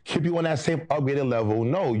bills, keep you on that same upgraded level.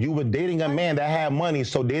 No, you were dating a man that had money,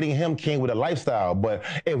 so dating him came with a lifestyle. But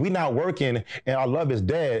if we not working and our love is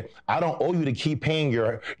dead, I don't owe you to keep paying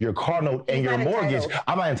your car note and your mortgage.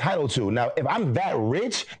 I'm not entitled to. Now, if I'm that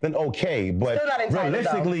rich, then okay. But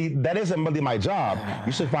realistically, that isn't really my job.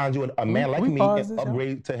 You should find you a man like me and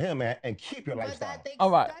upgrade to him and keep your lifestyle.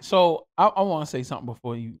 All right, so I want to say something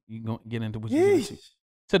before you get into what you do.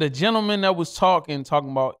 To the gentleman that was talking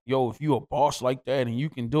about, yo, if you a boss like that and you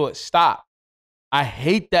can do it, stop. I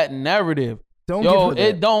hate that narrative.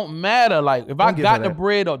 It don't matter. Like, if I got the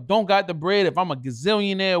bread or don't got the bread, if I'm a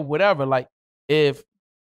gazillionaire, whatever, like, if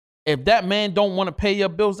that man don't want to pay your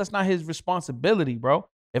bills, that's not his responsibility, bro.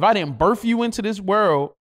 If I didn't birth you into this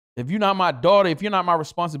world, if you're not my daughter, if you're not my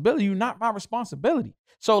responsibility, you're not my responsibility.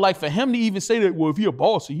 So, like, for him to even say that, well, if he a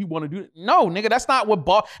boss, so he want to do it. No, nigga, that's not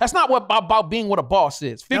what about being what a boss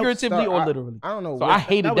is, figuratively or literally. I don't know. So I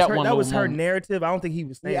hated that one. That was her narrative. I don't think he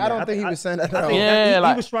was saying. Yeah, I don't think he was saying that.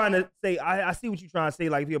 He was trying to say. I see what you're trying to say.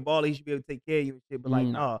 Like, if you're a baller, he should be able to take care of you and shit. But like,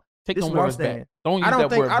 nah. Take them words back. Don't use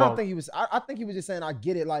that word. I don't think he was. I think he was just saying, I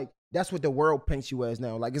get it. Like, that's what the world paints you as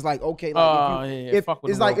now. Like, it's like, okay, like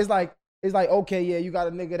it's like okay, yeah, you got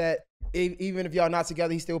a nigga that even if y'all not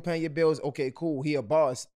together, he's still paying your bills. Okay, cool, he a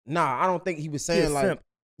boss. Nah, I don't think he was saying like,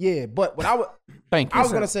 yeah. But what I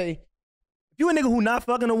was gonna say, if you a nigga who not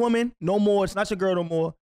fucking a woman no more, it's not your girl no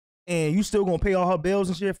more, and you still gonna pay all her bills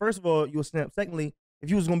and shit. First of all, you a simp. Secondly,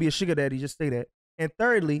 if you was gonna be a sugar daddy, just say that. And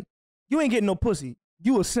thirdly, you ain't getting no pussy.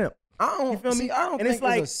 You a simp. You feel me? I don't think it's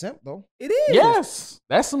like a simp though. It is. Yes,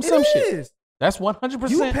 that's some simp shit. That's 100%.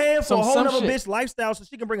 You paying for a whole nother bitch lifestyle so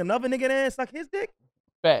she can bring another nigga in and suck his dick?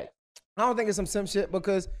 Fact. I don't think it's some simp shit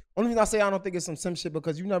because only reason I say I don't think it's some simp shit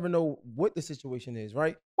because you never know what the situation is,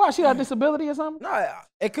 right? Why, she got a disability or something? No,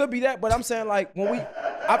 it could be that, but I'm saying like when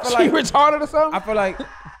I feel she retarded or something?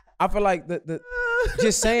 I feel like the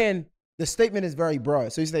just saying the statement is very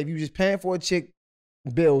broad. So you say if you just paying for a chick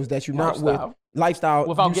bills that you're not with, lifestyle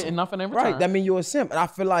without getting nothing in return. Right, that means you're a simp. And I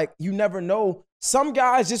feel like you never know. Some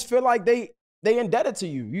guys just feel like they indebted to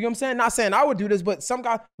you. You know what I'm saying? Not saying I would do this, but some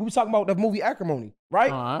guys, we were talking about the movie Acrimony,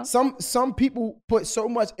 right? Some people put so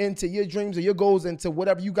much into your dreams or your goals, into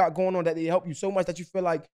whatever you got going on, that they help you so much that you feel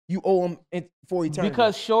like you owe them for eternity.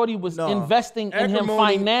 Because Shorty was investing in him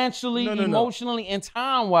financially, emotionally, and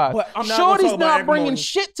time-wise. Shorty's not bringing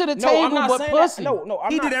shit to the table but pussy.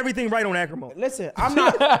 He did everything right on Acrimony. Listen, I'm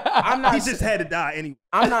not. He just had to die anyway.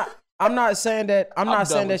 I'm not saying that. I'm not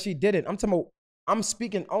saying that she didn't. I'm talking about. I'm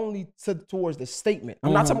speaking only towards the statement.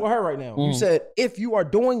 I'm not talking about her right now. You said if you are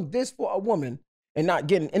doing this for a woman and not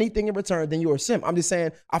getting anything in return, then you're a simp. I'm just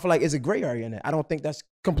saying I feel like it's a gray area in that. I don't think that's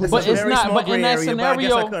completely. But it's not. But in that scenario, I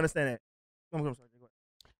guess I can understand that.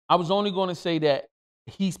 I was only going to say that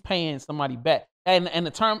he's paying somebody back, and in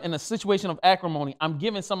the situation of Acrimony, I'm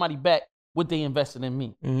giving somebody back what they invested in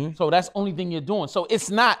me. So that's the only thing you're doing. So it's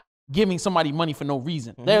not giving somebody money for no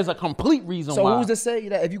reason. There's a complete reason why. So who's to say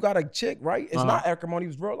that if you got a chick, right? It's not Acrimony,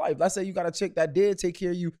 it's real life. Let's say you got a chick that did take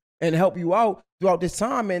care of you and help you out throughout this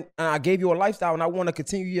time, and I gave you a lifestyle, and I want to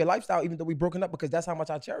continue your lifestyle even though we broken up because that's how much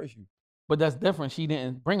I cherish you. But that's different. She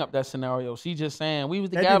didn't bring up that scenario. She just saying, we was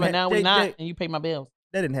together, now we not, and you pay my bills.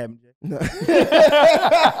 That didn't happen, Jay. No.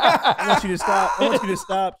 I want you to stop. I want you to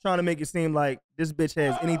stop trying to make it seem like this bitch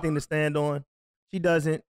has anything to stand on. She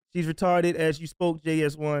doesn't. She's retarded, as you spoke,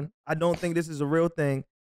 JS1. I don't think this is a real thing.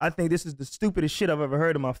 I think this is the stupidest shit I've ever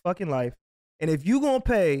heard in my fucking life. And if you gonna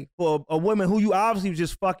pay for a woman who you obviously was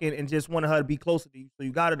just fucking and just wanted her to be closer to you, so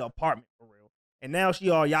you got her the apartment for real, and now she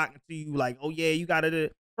all yachting to you like, oh yeah, you got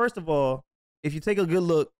it. First of all, if you take a good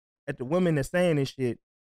look at the women that's saying this shit,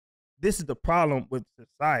 this is the problem with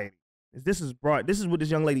society. This is what this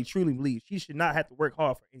young lady truly believes. She should not have to work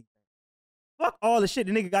hard for anything. Fuck all the shit.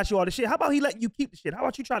 The nigga got you all the shit. How about he let you keep the shit? How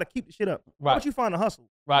about you try to keep the shit up? How about you find a hustle?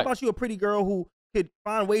 How about you a pretty girl who could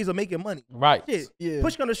find ways of making money? Shit. Yeah.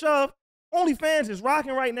 Push come to shove, OnlyFans is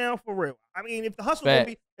rocking right now for real. I mean, if the hustle gonna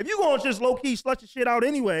be, if you gonna just low key slut your shit out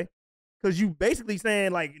anyway, because you basically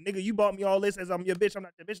saying like, nigga, you bought me all this as I'm your bitch. I'm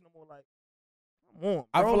not your bitch no more. Like, come on, bro.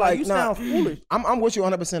 I feel like you sound foolish. I'm with you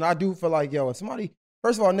 100%. I do feel like, yo, if somebody,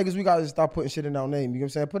 first of all, niggas, we gotta stop putting shit in our name. You know what I'm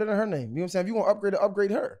saying? Put it in her name. You know what I'm saying? If you want to upgrade her,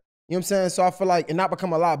 upgrade her. You know what I'm saying? So I feel like, and not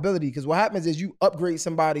become a liability, because what happens is you upgrade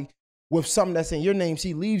somebody with something that's in your name,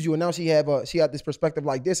 she leaves you, and now she had this perspective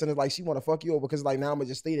like this, and it's like she want to fuck you over because like now I'm gonna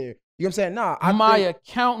just stay there. You know what I'm saying? Nah, my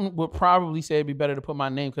accountant would probably say it'd be better to put my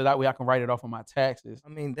name because that way I can write it off on my taxes. I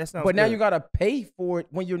mean, that sounds. But now you gotta pay for it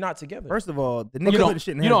when you're not together. First of all, the nigga put the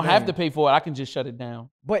shit in his you don't name. have to pay for it. I can just shut it down.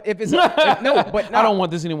 But if it's no, but I don't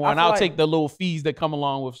want this anymore, and I'll take the little fees that come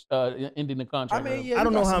along with ending the contract. I mean, yeah, I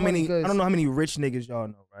don't know how many rich niggas y'all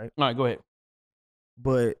know, right? All right, go ahead.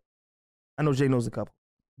 But I know Jay knows a couple.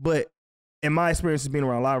 But in my experience of being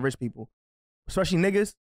around a lot of rich people, especially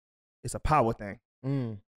niggas, it's a power thing.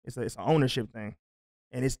 It's an ownership thing.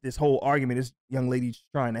 And it's this whole argument this young lady's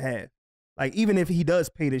trying to have. Like, even if he does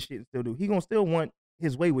pay this shit and still do, he gonna still want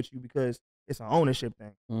his way with you because it's an ownership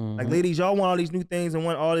thing. Like, ladies, y'all want all these new things and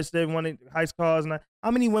want all this stuff, want heist cars. And how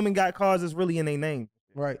many women got cars that's really in their name?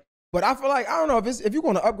 Right. But I feel like, I don't know, if you're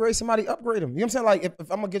going to upgrade somebody, upgrade them. You know what I'm saying? Like, if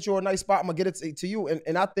I'm going to get you a nice spot, I'm going to get it to you.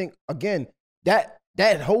 And I think, again,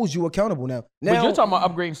 that holds you accountable now. But you're talking about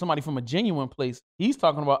upgrading somebody from a genuine place. He's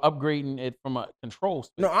talking about upgrading it from a control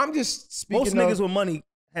space. No, I'm just speaking Most niggas with money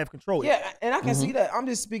have control. Yeah, and I can see that. I'm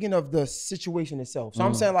just speaking of the situation itself. So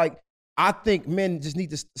I'm saying, like, I think men just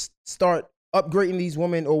need to start upgrading these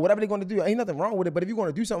women or whatever they're going to do. Ain't nothing wrong with it. But if you're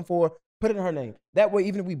going to do something for her, put it in her name. That way,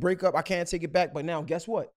 even if we break up, I can't take it back. But now, guess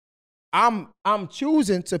what? I'm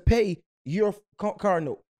choosing to pay your car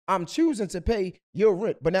note. I'm choosing to pay your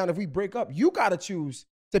rent. But now if we break up, you got to choose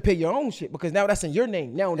to pay your own shit because now that's in your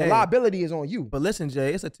name. Now the liability is on you. But listen,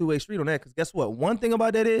 Jay, it's a two-way street on that because guess what? One thing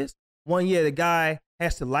about that is, the guy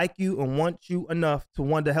has to like you and want you enough to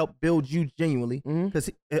want to help build you genuinely because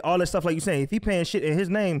all that stuff like you're saying, if he paying shit in his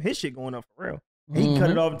name, his shit going up for real. He can cut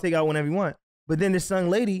it off and take out whenever he want. But then this young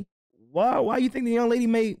lady, why you think the young lady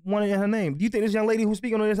may want it in her name? Do you think this young lady who's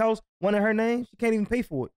speaking on this house wanted her name? She can't even pay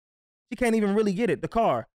for it. She can't even really get it. The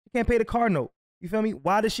car. She can't pay the car note. You feel me?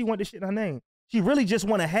 Why does she want this shit in her name? She really just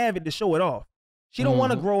want to have it to show it off. She don't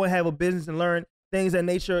want to grow and have a business and learn things of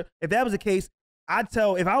nature. If that was the case,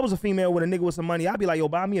 if I was a female with a nigga with some money, I'd be like, yo,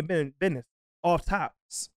 buy me a business off top.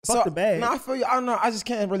 Fuck the bag. No, I feel you. I don't know. I just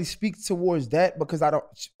can't really speak towards that because I don't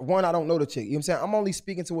know the chick. You know what I'm saying? I'm only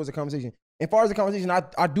speaking towards the conversation. As far as the conversation,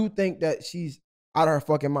 I do think that she's out of her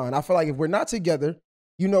fucking mind. I feel like if we're not together,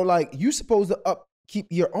 like you supposed to upkeep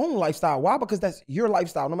your own lifestyle. Why? Because that's your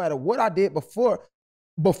lifestyle. No matter what I did before,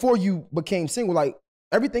 before you became single, like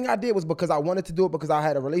everything I did was because I wanted to do it because I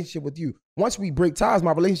had a relationship with you. Once we break ties,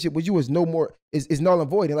 my relationship with you is no more, is null and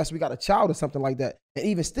void unless we got a child or something like that. And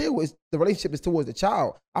even still, the relationship is towards the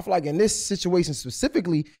child. I feel like in this situation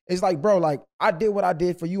specifically, it's like, bro, like I did what I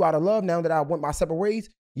did for you out of love. Now that I went my separate ways,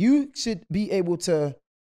 you should be able to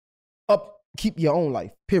keep your own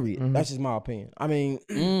life, period. That's just my opinion. I mean,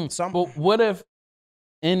 but what if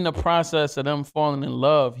in the process of them falling in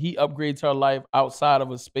love, he upgrades her life outside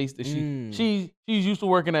of a space that she's used to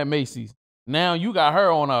working at Macy's. Now you got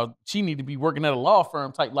her on she need to be working at a law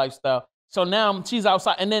firm type lifestyle. So now she's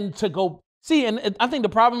outside, and then to go see, and I think the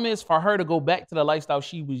problem is for her to go back to the lifestyle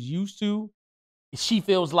she was used to, she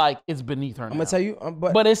feels like it's beneath her now. I'm gonna tell you,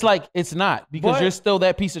 but it's like it's not, because you're still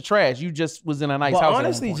that piece of trash. You just was in a nice house.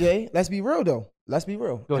 Honestly, Jay, let's be real though. Let's be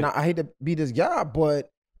real. And I hate to be this guy,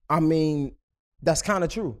 but I mean, that's kind of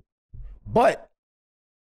true. But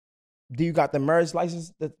do you got the marriage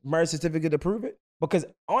license, the marriage certificate to prove it? Because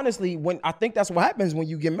honestly, I think that's what happens when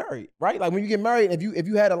you get married, right? Like when you get married, if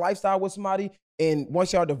you had a lifestyle with somebody and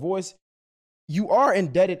once y'all divorced, you are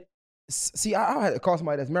indebted. See, I had to call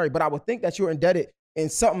somebody that's married, but I would think that you're indebted in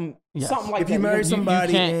something like that. If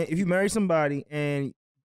you marry somebody and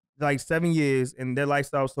like 7 years and their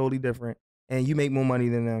lifestyle is totally different and you make more money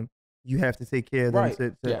than them, you have to take care of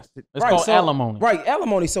them. It's called alimony. Right,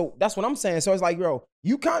 alimony. So that's what I'm saying. So it's like, bro,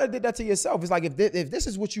 you kind of did that to yourself. It's like if this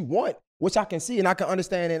is what you want, which I can see and I can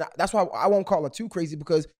understand, and that's why I won't call it too crazy,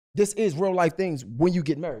 because this is real life things when you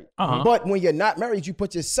get married. But when you're not married, you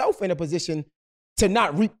put yourself in a position to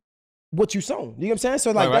not reap what you sown. You know what I'm saying?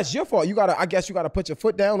 So like that's your fault. I guess you gotta put your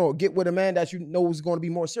foot down or get with a man that you know is going to be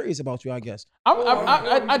more serious about you, I guess.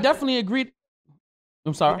 I definitely agree.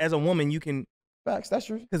 I'm sorry. As a woman, you can. Facts, that's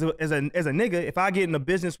true. Because as a nigga, if I get in a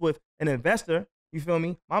business with an investor, you feel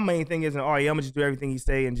me? My main thing isn't, all right, I'm gonna just do everything he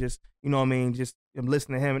say and just, you know what I mean, just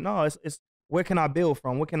listen to him. No, it's where can I build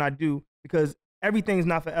from? What can I do? Because everything's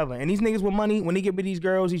not forever. And these niggas with money, when they get with these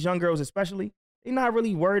girls, these young girls especially, they're not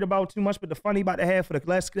really worried about too much, but the fun they about to have for the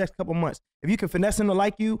next couple months. If you can finesse him to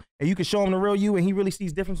like you and you can show him the real you and he really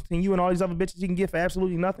sees difference between you and all these other bitches he can get for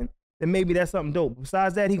absolutely nothing, then maybe that's something dope.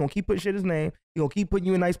 Besides that, he gonna keep putting shit in his name. He gonna keep putting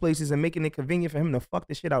you in nice places and making it convenient for him to fuck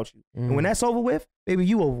the shit out you. And when that's over with, baby,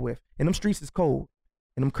 you over with. And them streets is cold.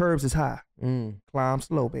 And them curbs is high. Climb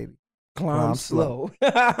slow, baby. Climb slow.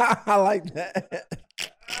 I like that.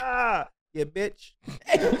 Yeah, bitch.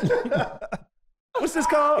 What's this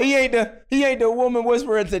called? He ain't the woman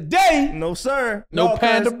whisperer today. No, sir. No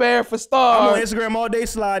panda bear for stars. I'm on Instagram all day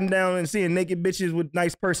sliding down and seeing naked bitches with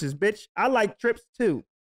nice purses. Bitch, I like trips too.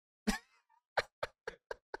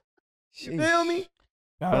 You feel me?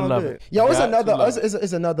 I love it. Yo, it's another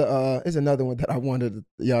one that I wanted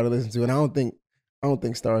y'all to listen to, and I don't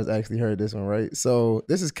think Stars actually heard this one, right? So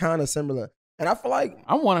this is kind of similar. And I feel like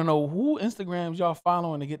I want to know who Instagrams y'all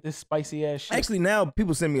following to get this spicy ass shit. Actually, now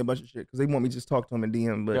people send me a bunch of shit because they want me to just talk to them in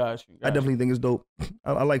DM. But I definitely think it's dope.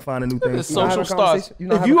 I like finding new things. Social stars.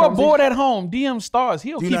 If you are bored at home, DM Stars.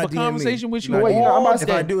 He'll keep a conversation with you. If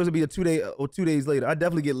I do, it'll be a 2 day or 2 days later. I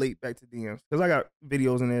definitely get late back to DMs because I got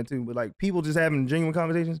videos in there too. But like people just having genuine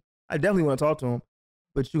conversations, I definitely want to talk to them.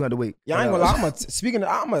 But you got to wait. Yeah, I ain't gonna lie.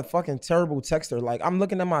 I'm a fucking terrible texter. Like I'm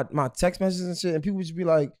looking at my text messages and shit, and people just be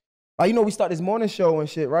like, you know, we start this morning show and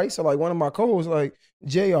shit, right? So like one of my co-hosts like,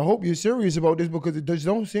 Jay, I hope you're serious about this because it just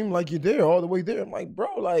don't seem like you're there all the way there. I'm like,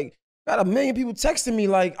 bro, like got a million people texting me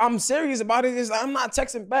like I'm serious about it. It's like, I'm not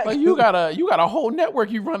texting back. But you got a whole network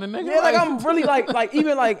you running, nigga. Yeah, like I'm really like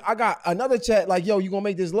even like I got another chat like, yo, you gonna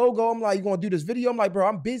make this logo? I'm like, you gonna do this video? I'm like, bro,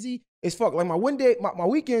 I'm busy as fuck. Like my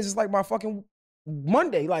weekends is like my fucking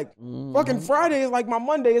Monday. Like fucking Friday is like my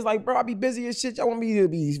Monday. It's like, bro, I be busy as shit. Y'all want me to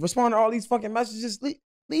be responding to all these fucking messages?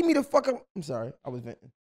 Leave me the fuck up. I'm sorry, I was venting.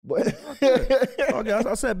 But okay,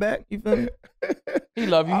 I sat back. You feel me? He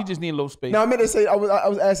love you. He just need a little space. No, I meant to say I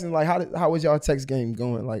was asking like how was y'all text game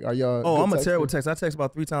going? Like, are y'all? Oh, I'm a terrible text. I text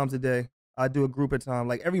about 3 times a day. I do a group at a time.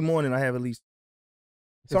 Like every morning, I have at least.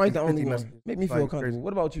 50, so I ain't the only one. messages. Make me feel comfortable. Crazy.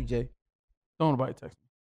 What about you, Jay? Don't nobody text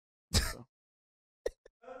me.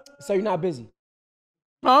 So you're not busy?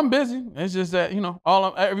 No, I'm busy. It's just that, you know,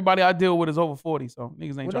 everybody I deal with is over 40, so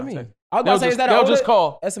niggas ain't trying to text. I was about to say, is that they'll just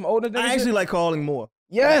call. That's some older niggas. I actually like calling more.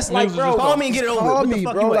 Yes, like, bro, call me and get it over. Call what me, the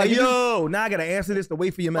fuck bro. Like, yo, now I gotta answer this to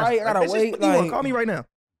wait for your message. Right, I gotta wait. Like, call me right now.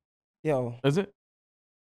 Yo. Is it?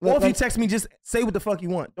 Or if you text me, just say what the fuck you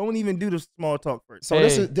want. Don't even do the small talk first. So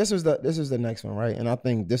this is the next one, right? And I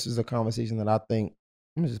think this is a conversation that I think,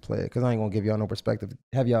 let me just play it because I ain't gonna give y'all no perspective.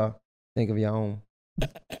 Have y'all think of your own.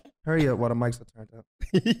 Hurry up while the mics are turned up.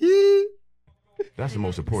 That's the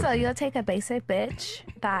most important. So thing. you'll take a basic bitch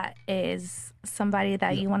that is somebody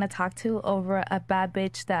that you want to talk to over a bad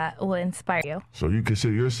bitch that will inspire you. So you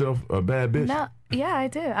consider yourself a bad bitch? No, yeah, I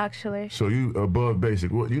do actually. So you above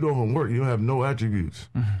basic. Well, you don't work. You don't have no attributes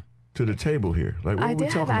to the table here. Like what I are we do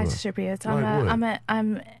talking have about? attributes. Like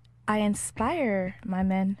I inspire my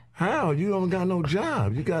men. How? You don't got no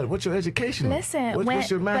job. You got what's your education? Listen, what's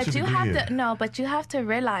your master's degree but you have to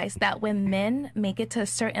realize that when men make it to a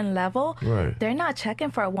certain level, right. they're not checking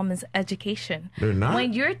for a woman's education. They're not.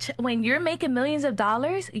 When you're making millions of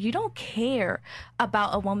dollars, you don't care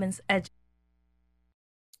about a woman's education.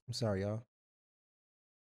 I'm sorry, y'all.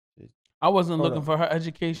 I wasn't looking for her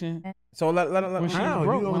education. So let how?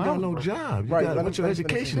 You don't got no job. You got, what's your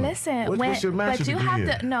education? Listen, what's your master's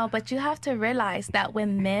degree but you have to realize that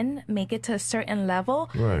when men make it to a certain level,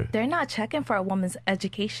 right. they're not checking for a woman's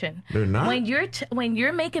education. They're not. When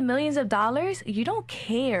you're making millions of dollars, you don't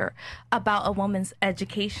care about a woman's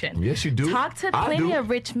education. Yes, you do. Talk to plenty of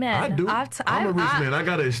rich men. I do. I'm a rich man. I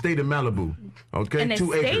got an estate in Malibu. Okay,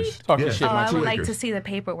 2 acres. Talking shit. I would like to see the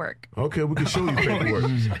paperwork. Okay, we can show you paperwork.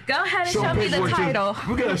 Go ahead and show me the title.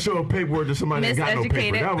 We gotta show a paperwork to somebody that got no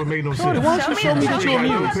paper. That would make no sense. Why don't you show me that you're on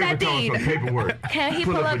mute? That deed. Paperwork. Can he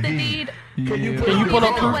pull up the deed? Can you pull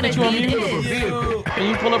up proof that you're on mute? Can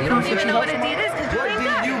you pull up proof that You you know what a deed is? Because you ain't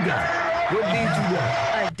got You got? What deed you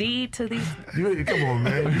got? a deed to these. Come on,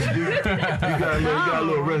 man. You got a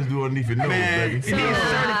little residue underneath your nose, baby. He's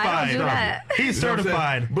certified. do that. He's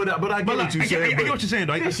certified. But I get what you're saying. I get what you're saying,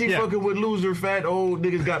 though. She fucking with loser, fat, old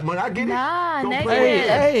niggas got money. I get it. Nah, Don't nigga. play with it.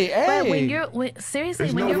 But Hey. seriously,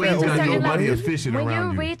 There's when no you way reach you a got certain nobody level, efficient when you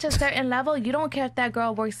around you. reach a certain level, you don't care if that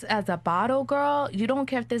girl works as a bottle girl. You don't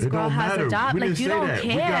care if this girl don't has matter. a job. We Like didn't you say don't that.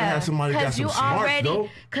 care. We gotta have somebody that got some smarts, though.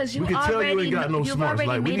 Because you We can tell you already, ain't got no you've smarts. already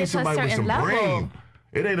Like, we made need it to a somebody with certain some level. brain.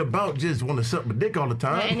 It ain't about just want to suck my dick all the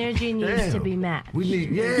time. Your energy needs to be matched. We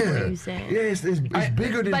need, That's what yeah. you saying. Yeah, it's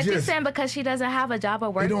bigger than But you're just. saying because she doesn't have a job or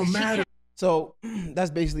work, It don't she matter. So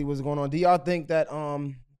that's basically what's going on. Do y'all think that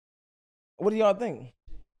what do y'all think?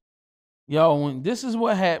 Yo, this is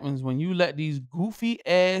what happens when you let these goofy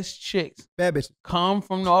ass chicks Bad bitch. come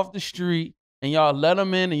from off the street and y'all let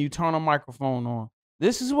them in and you turn a microphone on.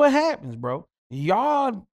 This is what happens, bro.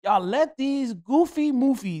 Y'all let these goofy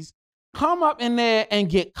moofies come up in there and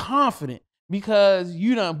get confident because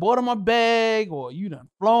you done bought them a bag or you done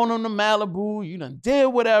flown them to Malibu, you done did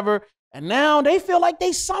whatever, and now they feel like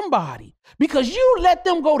they somebody because you let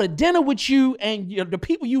them go to dinner with you and the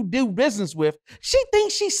people you do business with. She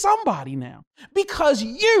thinks she's somebody now because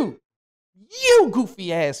you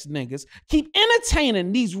goofy ass niggas keep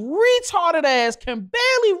entertaining these retarded ass can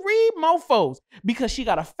barely read mofos because she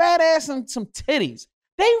got a fat ass and some titties.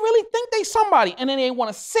 They really think they somebody, and then they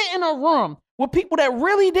want to sit in a room with people that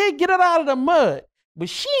really did get it out of the mud. But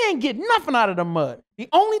she ain't get nothing out of the mud. The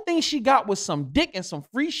only thing she got was some dick and some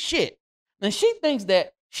free shit. And she thinks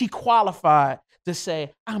that she qualified to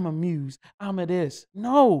say, I'm a muse, I'm a this.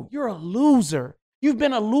 No, you're a loser. You've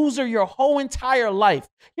been a loser your whole entire life.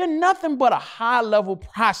 You're nothing but a high-level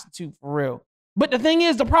prostitute for real. But the thing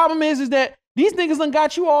is, the problem is that these niggas done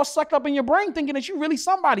got you all sucked up in your brain thinking that you really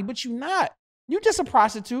somebody, but you not. You just a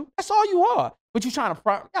prostitute. That's all you are. But you trying to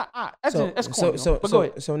that's corny. But go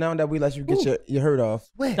ahead. So now that we let you get your hurt off,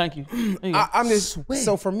 Thank you. I'm just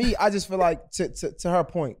so for me, I just feel like to her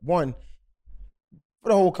point, one, for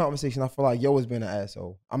the whole conversation, I feel like Yo has been an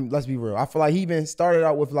asshole. Let's be real. I feel like he even started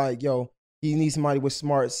out with like, yo, he needs somebody with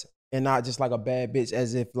smarts and not just like a bad bitch,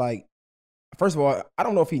 as if like, first of all, I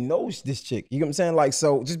don't know if he knows this chick. You know what I'm saying? Like,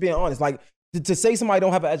 so just being honest, like to say somebody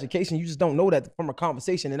don't have an education, you just don't know that from a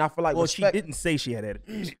conversation. And I feel like she didn't say she had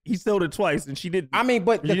it. He told her twice, and she didn't. I mean,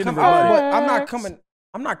 but She didn't but I'm not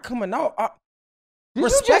coming out. Did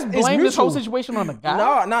you just blame this whole situation on the guy?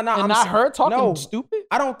 No. And not her talking stupid?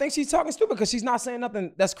 I don't think she's talking stupid because she's not saying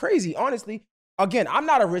nothing that's crazy. Honestly, again, I'm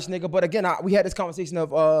not a rich nigga, but again, we had this conversation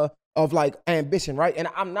of like ambition, right? And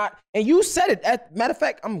I'm not. And you said it. Matter of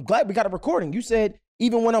fact, I'm glad we got a recording. You said,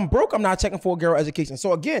 even when I'm broke, I'm not checking for a girl education.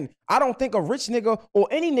 So again, I don't think a rich nigga or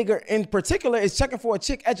any nigga in particular is checking for a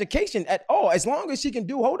chick education at all. As long as she can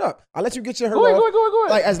do, hold up, I'll let you get your hurt off. Go ahead.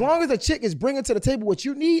 Like as long as a chick is bringing to the table what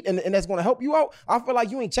you need and that's going to help you out, I feel like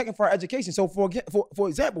you ain't checking for her education. So for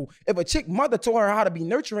example, if a chick mother taught her how to be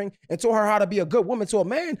nurturing and taught her how to be a good woman to a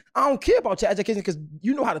man, I don't care about your education because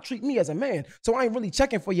you know how to treat me as a man. So I ain't really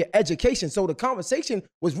checking for your education. So the conversation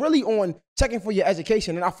was really on checking for your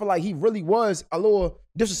education, and I feel like he really was a little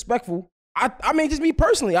disrespectful. I mean, just me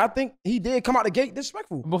personally, I think he did come out the gate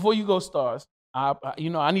disrespectful. Before you go, Stars, I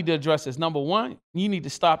need to address this. Number one, you need to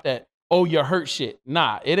stop that, oh, you're hurt shit.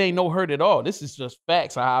 Nah, it ain't no hurt at all. This is just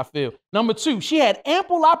facts of how I feel. Number two, she had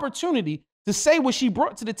ample opportunity to say what she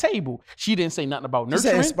brought to the table. She didn't say nothing about nurturing. She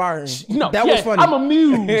said inspiring. No, that was funny. I'm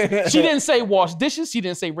amused. She didn't say wash dishes. She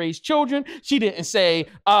didn't say raise children. She didn't say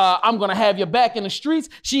I'm gonna have your back in the streets.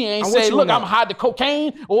 She ain't say look, I'm hide the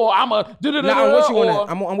cocaine or I'm a da-da-da-da. Nah, I'm with you on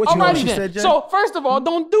that. I'm with you on that. Alrighty then. So first of all,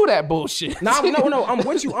 don't do that bullshit. No, I'm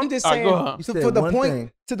with you. I'm just saying for the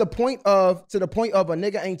point to the point of a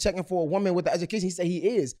nigga ain't checking for a woman with the education. He said he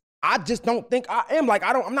is. I just don't think I am. Like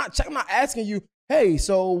I'm not asking you. Hey,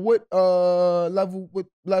 so what level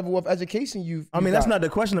of education you've I mean, got? that's not the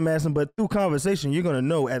question I'm asking, but through conversation, you're gonna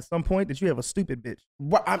know at some point that you have a stupid bitch.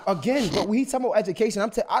 But when he's talking about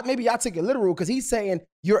education, maybe I take it literal because he's saying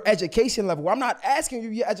your education level. I'm not asking you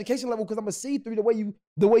your education level because I'm gonna see through the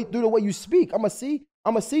way you speak. I'm gonna see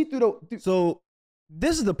through the. So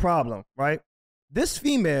this is the problem, right? This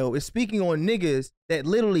female is speaking on niggas that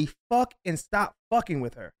literally fuck and stop fucking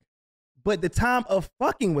with her, but the time of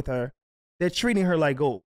fucking with her, they're treating her like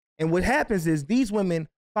gold. And what happens is these women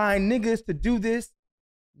find niggas to do this,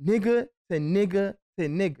 nigga to nigga to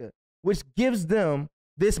nigga, which gives them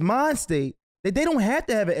this mind state that they don't have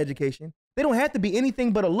to have an education. They don't have to be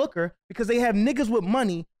anything but a looker because they have niggas with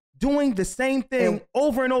money doing the same thing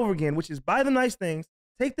over and over again, which is buy them nice things,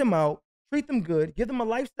 take them out, treat them good, give them a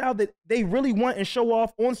lifestyle that they really want and show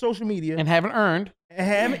off on social media. And haven't earned.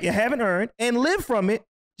 And live from it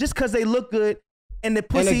just because they look good. And the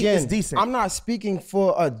pussy is decent. I'm not speaking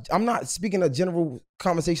a general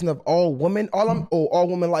conversation of all women, all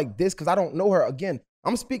women like this, because I don't know her. Again,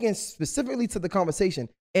 I'm speaking specifically to the conversation.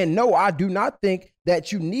 And no, I do not think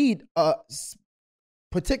that you need a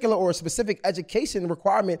particular or specific education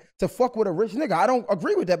requirement to fuck with a rich nigga. I don't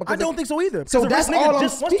agree with that. Because I don't think so either. So that's all I'm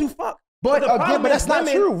just wants to fuck. But again, that's not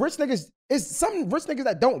true. Rich niggas is some rich niggas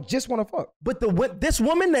that don't just want to fuck. But this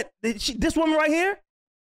woman right here,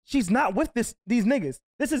 she's not with these niggas.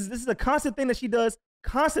 This is a constant thing that she does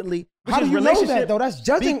constantly. How do you know that though? That's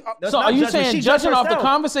judging. So are you saying judging off the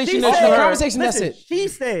conversation that you heard? That's it. She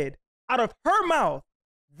said out of her mouth,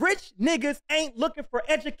 rich niggas ain't looking for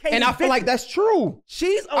education. And I feel like that's true.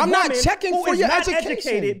 She's a I'm woman not checking who for is your not education.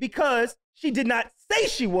 educated because she did not say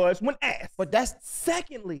she was when asked. But that's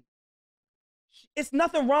secondly. It's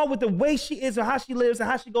nothing wrong with the way she is or how she lives and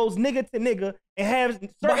how she goes nigga to nigga and has certain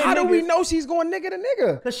But how do we know she's going nigga to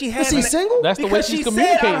nigga? Because she has. Is she single? That's the way she's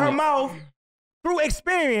communicating. Said out of her mouth through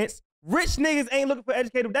experience, rich niggas ain't looking for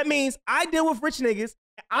educated. That means I deal with rich niggas.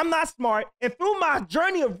 I'm not smart, and through my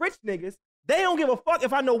journey of rich niggas, they don't give a fuck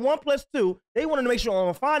if I know 1 + 2. They want to make sure I'm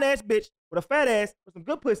a fine ass bitch with a fat ass with some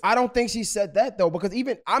good pussy. I don't think she said that though, because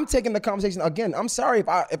even I'm taking the conversation again. I'm sorry if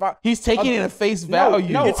I. He's taking it at face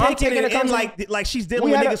value. No, I'm taking it in like she's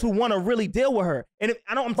dealing with niggas who want to really deal with her. And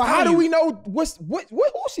but how do we know who she dealing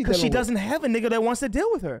with? Because she doesn't have a nigga that wants to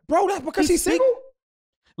deal with her, bro. That's because she's single.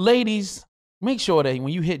 Ladies, make sure that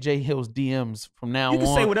when you hit Jay Hill's DMs from now on, you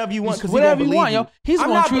can say whatever you want because whatever you want, yo. He's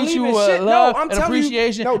gonna treat you with love and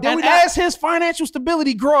appreciation. And as his financial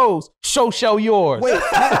stability grows, so shall yours. Wait, listen,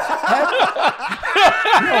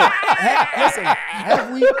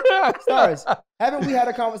 haven't we had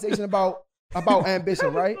a conversation about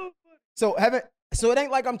ambition, right? So it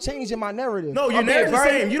ain't like I'm changing my narrative. No, your narrative's the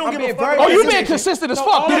same. You don't give a fuck. Oh, you being consistent as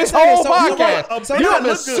fuck through this whole podcast. You've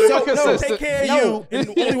been super consistent. Take care of you and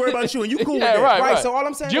only worry about you, and you cool with that. Right. So all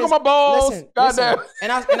I'm saying Jiggle is, my balls. Listen, Goddamn.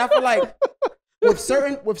 and I feel like with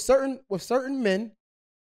certain men,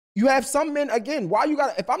 you have some men again. Why you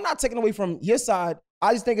got? If I'm not taking away from your side,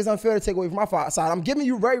 I just think it's unfair to take away from my side. I'm giving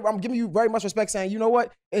you very much respect, saying, you know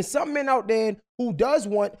what? And some men out there who does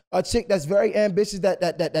want a chick that's very ambitious,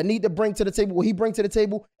 that need to bring to the table what he bring to the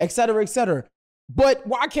table, et cetera, et cetera. But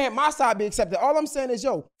why can't my side be accepted? All I'm saying is,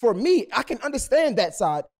 yo, for me, I can understand that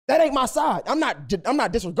side. That ain't my side. I'm not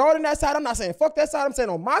disregarding that side. I'm not saying fuck that side. I'm saying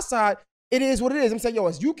on my side, it is what it is. I'm saying, yo,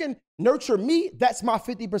 as you can nurture me, that's my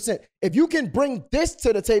 50%. If you can bring this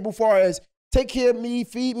to the table, far as take care of me,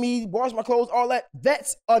 feed me, wash my clothes, all that,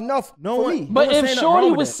 that's enough for me. But if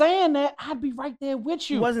Shorty was saying that, I'd be right there with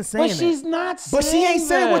you. She wasn't saying that. But she's not saying that. But she ain't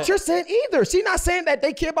saying what you're saying either. She not saying that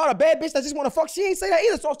they care about a bad bitch that just want to fuck. She ain't say that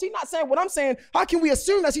either. So if she's not saying what I'm saying, how can we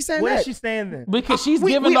assume that she's saying that? What is she saying then? Because she's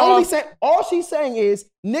giving off. All she's saying is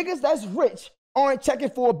niggas that's rich aren't checking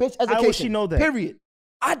for a bitch education. How would she know that? Period.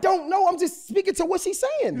 I don't know. I'm just speaking to what she's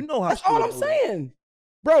saying. You know how that's all I'm saying.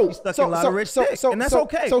 Bro, she's stuck in a lot of rich dicks, and that's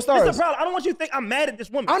okay. So Stars, it's a problem. I don't want you to think I'm mad at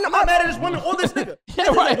this woman. I'm not mad at this woman or this nigga.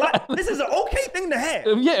 This is an okay thing to have.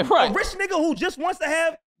 Yeah, right. A rich nigga who just wants to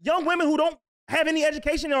have young women who don't have any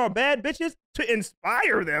education or are bad bitches to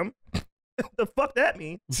inspire them. The fuck that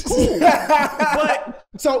mean? Cool. But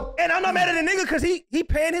and I'm not mad at the nigga because he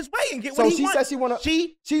paying his way and get what he wants. Said she wanna.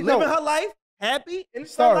 She living her life happy in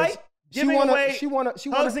her life. giving away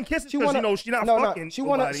hugs and kisses because you know she not fucking. She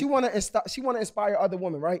wanna inspire other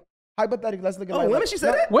women, right? Hypothetically, let's look at women. She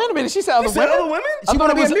said that. Wait a minute, she said other women. Other women. She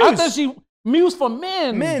wanna be a muse. I thought she muse for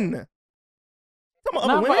men. Men.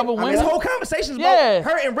 Not for other women. This whole conversation is about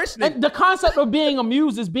her and rich niggas. And the concept of being a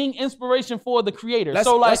muse is being inspiration for the creator.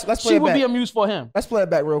 She would be a muse for him. Let's play it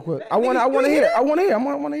back real quick. I want to hear. I want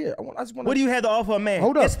to hear. What do you have to offer a man?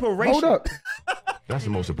 Hold up. Inspiration. Hold up. That's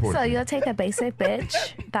the most important. So you'll take a basic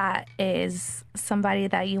bitch that is somebody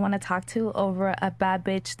that you want to talk to over a bad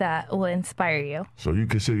bitch that will inspire you. So you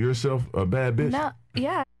consider yourself a bad bitch? No,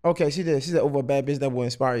 yeah. Okay, she did. She said over a bad bitch that will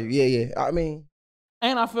inspire you. Yeah. I mean,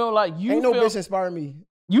 and I feel like ain't no bitch inspire me.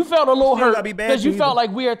 You felt a little hurt because you felt like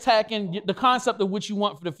we're attacking the concept of what you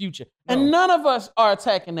want for the future. And none of us are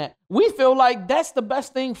attacking that. We feel like that's the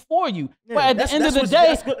best thing for you. Yeah, but at the end of the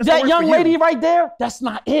day, that young lady right there, that's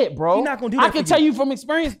not it, bro. You're not gonna do that. I can tell you from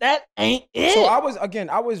experience, that ain't it. So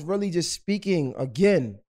I was really just speaking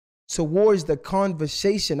again towards the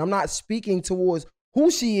conversation. I'm not speaking towards who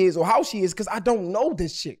she is or how she is because I don't know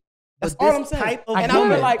this shit. That's all I'm saying.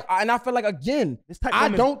 I feel like again, I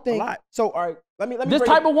don't think so. All right, let me. This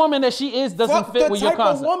type of woman that she is doesn't fit with your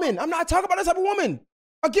concept. Woman, I'm not talking about this type of woman.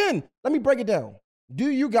 Again, let me break it down. Do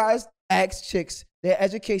you guys ask chicks their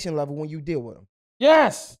education level when you deal with them?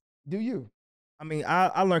 Yes. Do you? I mean,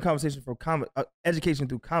 I learned conversation from education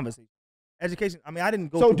through conversation. Education. I mean, I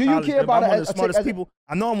didn't go. So through do you college, care about I'm one of the smartest people?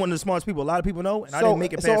 I know I'm one of the smartest people. A lot of people know, and I didn't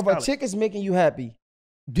make it past college. So if a chick is making you happy,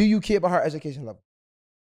 do you care about her education level?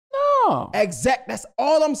 No. Exact. That's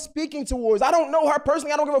all I'm speaking towards. I don't know her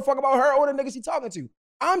personally. I don't give a fuck about her or the nigga she's talking to.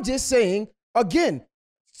 I'm just saying, again,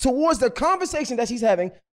 towards the conversation that she's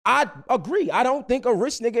having, I agree. I don't think a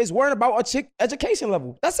rich nigga is worrying about a chick education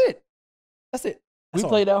level. That's it. We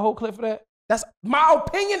played that whole clip for that? That's my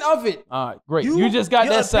opinion of it. All right, great. You just got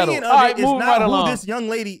that settled. All right, moving right along. Who this young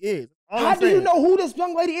lady is. How do you know who this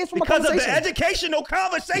young lady is from a conversation? Because of the educational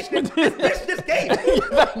conversation this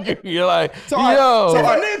game. You're like, so if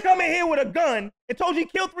a nigga come in here with a gun and told you he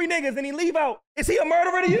killed 3 niggas and he leave out, is he a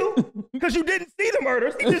murderer to you? Because you didn't see the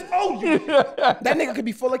murders. He just told you. That nigga could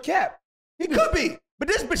be full of cap. He could be, but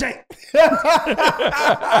this bitch ain't.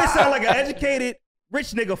 It sound like an educated rich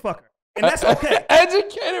nigga fucker. And that's okay.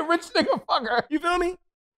 Educated rich nigga fucker. You feel me?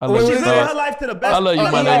 She's living her life to the best. I love you,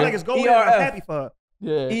 my nigga. Niggas go there, I'm happy for her.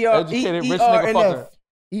 Yeah, educated rich nigga fucker.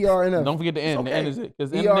 ERNF. Don't forget the N. Okay. The N is it?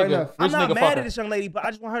 Because I'm not mad at this young lady, but I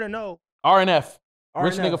just want her to know. RNF.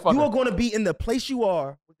 Rich nigga fucker. You are going to be in the place you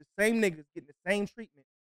are with the same niggas getting the same treatment.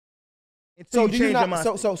 So do you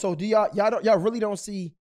not? So do y'all really don't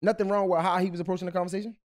see nothing wrong with how he was approaching the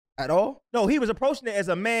conversation at all? No, he was approaching it as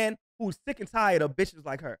a man who's sick and tired of bitches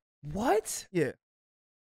like her. What? Yeah.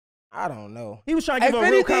 I don't know. He was trying to give her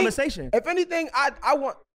a real conversation. If anything, I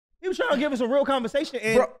want. He was trying to give us a real conversation,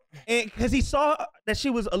 and because he saw that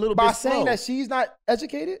she was a little bit slow. By saying that she's not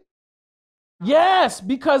educated? Yes,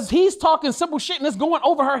 because he's talking simple shit and it's going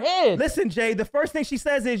over her head. Listen, Jay, the first thing she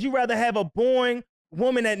says is you rather have a boring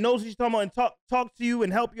woman that knows what she's talking about and talk to you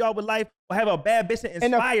and help you out with life, or have a bad bitch that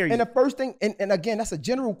inspire you. And the first thing, and again, that's a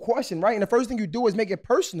general question, right? And the first thing you do is make it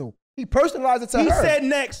personal. He personalized it to her. He said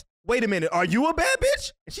next, wait a minute, are you a bad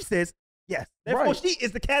bitch? And she says, yes. Therefore, she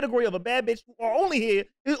is the category of a bad bitch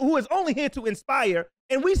who is only here to inspire.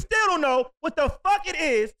 And we still don't know what the fuck it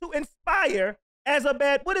is to inspire as a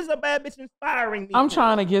bad. What is a bad bitch inspiring me? I'm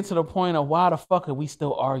trying to get to the point of why the fuck are we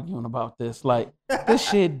still arguing about this? Like, this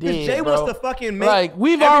shit did. Jay wants to fucking make. Like,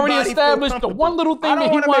 we've already established the one little thing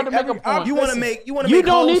that he wanted to make a point. You want to make. You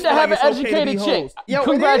don't need to have an educated chick. Yo,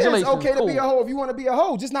 congratulations. It's okay to be a hoe if you want to be a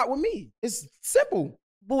hoe, just not with me. It's simple.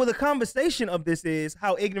 But the conversation of this is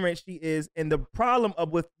how ignorant she is, and the problem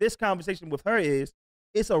with this conversation with her is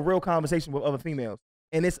it's a real conversation with other females,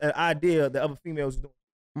 and it's an idea that other females do.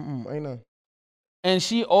 Ain't none. And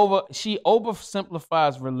she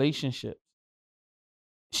oversimplifies relationships.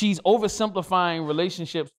 She's oversimplifying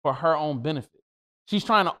relationships for her own benefit. She's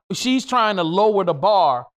trying to lower the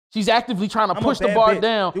bar. She's actively trying to push the bar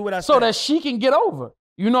down so that she can get over.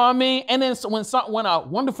 You know what I mean? And then when a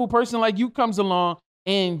wonderful person like you comes along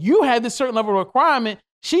and you had this certain level of requirement,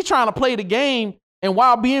 she trying to play the game, and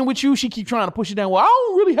while being with you, she keep trying to push it down. Well, I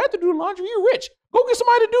don't really have to do the laundry. You're rich. Go get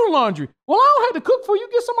somebody to do the laundry. Well, I don't have to cook for you.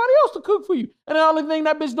 Get somebody else to cook for you. And the only thing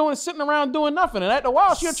that bitch doing is sitting around doing nothing. And after a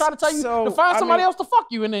while, she'll try to tell you to find somebody else to fuck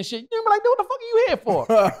you and then shit. You'll be like, dude, what the fuck are you here for?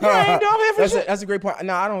 You ain't doing here for shit. That's a great point.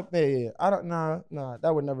 No, I don't. Nah,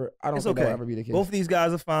 that would never. I don't think that would ever be the case. Both of these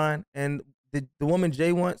guys are fine, and the woman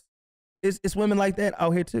Jay wants. It's women like that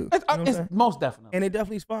out here too. It's most definitely. And it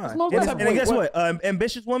definitely is fine. And guess what?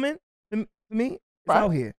 Ambitious woman, for me, it's out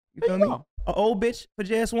here. You feel me? An old bitch for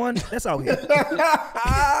JS1, that's out here.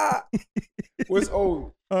 What's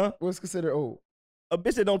old? Huh? What's considered old? A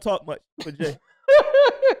bitch that don't talk much for Jay.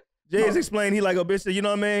 Jay has explained he like a bitch that, you know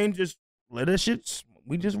what I mean? Just let that shit,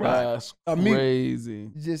 we just ride. That's A mute. crazy.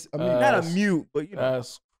 Just a mute. Not a mute, but you know.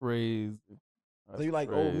 That's crazy. So you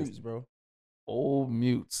like old mutes, bro? Old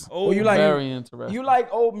mutes. Oh, you like very interesting. You like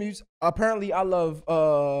old mutes. Apparently, I love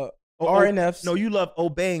RNFs. No, you love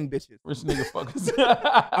obeying bitches. Rich nigga fuckers.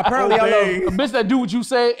 Apparently, I love a bitch that do what you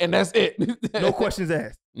say and that's it. No questions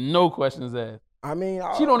asked. No questions asked. I mean,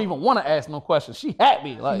 she don't even want to ask no questions. She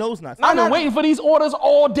happy. Like, she knows not. I've been waiting for these orders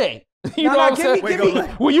all day. You know what I'm saying? Give me.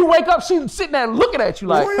 When you wake up, she's sitting there looking at you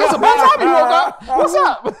like, it's about time you woke up. What's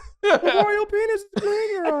up? Boy, your penis is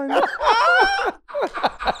green right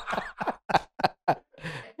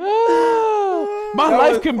My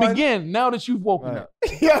life can begin now that you've woken up.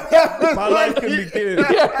 My life can begin.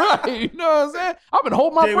 Yeah, right. You know what I'm saying? I've been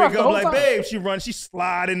holding my Jay breath wake the up whole like, time. babe, she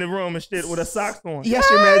slide in the room and shit with her socks on. Yes,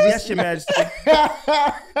 Your Majesty. Yes, Your Majesty.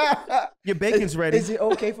 Your bacon's ready. Is it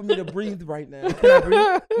okay for me to breathe right now? Can I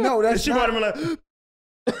breathe? No, that's she not. might have been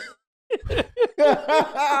like,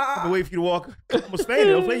 I'm wait for you to walk. I'm gonna stay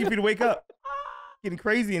there. I'm waiting for you to wake up. Getting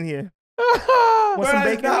crazy in here. Want some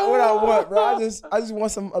bacon? Not what I want, bro. I just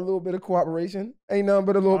want a little bit of cooperation. Ain't nothing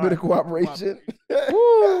but a little bit of cooperation.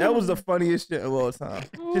 That was the funniest shit of all time.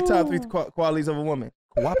 Your top 3 qualities of a woman.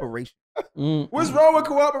 Cooperation. What's wrong with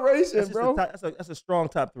cooperation, bro? That's a strong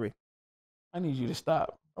top 3. I need you to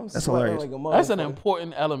stop. That's hilarious. That's an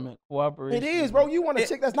important element. Cooperation. It is, bro. You want a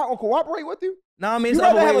chick that's not gonna cooperate with you? Nah, I mean, you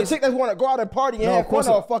rather have a chick that's want to go out and party and have fun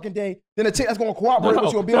all fucking day than a chick that's gonna cooperate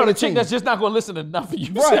with you and be on the the chick team. that's just not gonna listen to nothing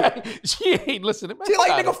you Right. say. She ain't listening. Man, She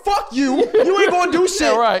like, nigga, fuck you. You ain't gonna do shit.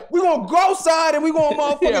 Yeah, right. We gonna go outside and we gonna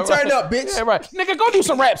motherfucking turn up, bitch. Yeah, right. Nigga, go do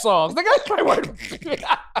some rap songs. Nigga,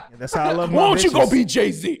 that's how I love my Won't bitches. you go be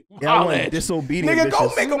Jay-Z? Yeah, I want disobedient Nigga, go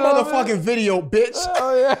bitches. make a motherfucking video, bitch.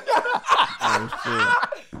 Oh, yeah.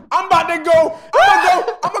 I'm about to go.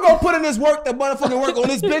 I'm gonna go put in this work, the motherfucking work on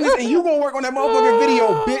this business, and you gonna work on that motherfucking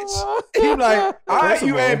video, bitch. He like, all right,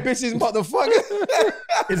 you ambitious motherfucker.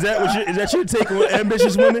 Is that your take on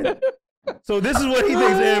ambitious women? So this is what he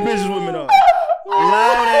thinks ambitious women are.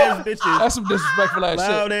 Loud ass bitches. That's some disrespectful ass shit.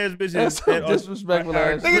 Loud ass bitches. That's some disrespectful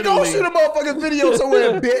ass shit. Nigga, go shoot a motherfucking video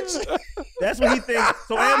somewhere, bitch. That's what he thinks.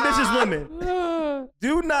 So ambitious women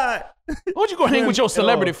do not. Why don't you go hang with your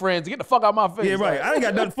celebrity friends? Get the fuck out of my face. Yeah, right. I ain't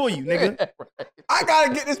got nothing for you, nigga. I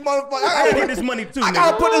gotta get this motherfucker. I gotta get this money too, I nigga.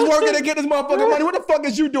 gotta put this work in to get this motherfucking money. What the fuck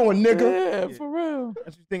is you doing, nigga? Yeah, for real.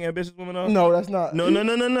 That's what you think ambitious women are? No, that's not. No.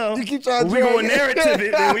 You keep trying to We gonna drag it. narrative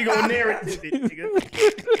it, then we gonna narrative it,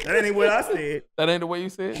 nigga. That ain't what I said. That ain't the way you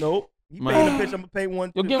said? Nope. You paying the bitch, I'm gonna pay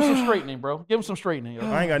one. Yo, give him some straightening, bro. Give him some straightening,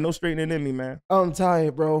 yo. I ain't got no straightening in me, man. I'm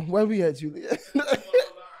tired, bro. Where we at, Julia?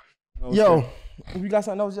 No Yo, shit. you got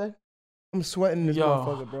something else, Jay? I'm sweating this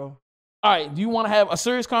motherfucker, bro. All right, do you want to have a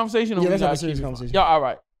serious conversation? Or Yeah, we let's have gotta a serious keep it- conversation. Yeah, all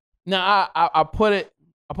right. Now I put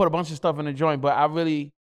a bunch of stuff in the joint, but I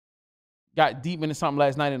really got deep into something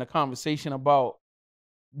last night in a conversation about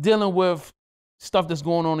dealing with stuff that's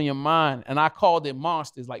going on in your mind, and I called it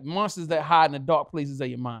monsters, like monsters that hide in the dark places of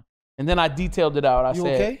your mind. And then I detailed it out. I You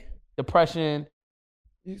said okay? depression.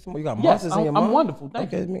 You got Yes, monsters in your mind? I'm wonderful. Thank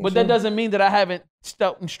Okay, you. make But sure. that doesn't mean that I haven't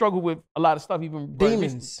struggled with a lot of stuff, even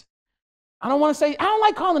Demons. I don't want to say, I don't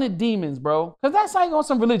like calling it demons, bro, because that's like on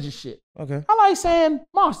some religious shit. Okay. I like saying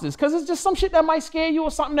monsters because it's just some shit that might scare you or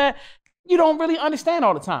something that you don't really understand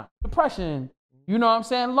all the time. Depression, you know what I'm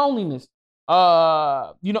saying? Loneliness,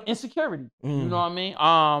 insecurity, you know what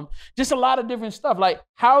I mean? Just a lot of different stuff. Like,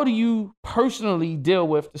 how do you personally deal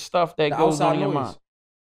with the stuff that goes on in your mind?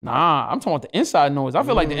 Nah, I'm talking about the inside noise. I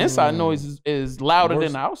feel like the inside noise is louder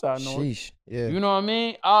than the outside noise. Sheesh. Yeah. You know what I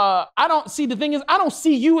mean? I don't see, the thing is, I don't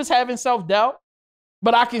see you as having self-doubt,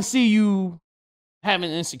 but I can see you having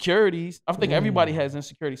insecurities. I think everybody has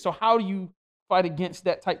insecurities. So how do you fight against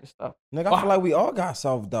that type of stuff? Nigga, I feel like we all got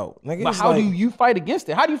self-doubt. Nigga, But how do you fight against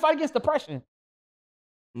it? How do you fight against depression?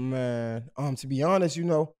 Man, to be honest,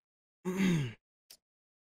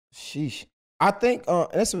 sheesh. I think I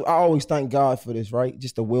always thank God for this, right?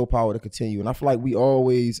 Just the willpower to continue. And I feel like we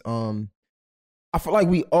always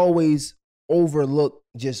overlook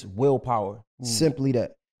just willpower. Simply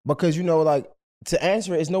that. Because like to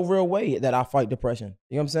answer it, it's no real way that I fight depression.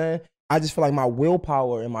 You know what I'm saying? I just feel like my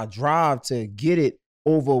willpower and my drive to get it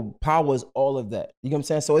overpowers all of that. You know what I'm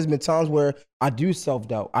saying? So it's been times where I do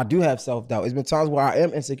self-doubt. I do have self-doubt. It's been times where I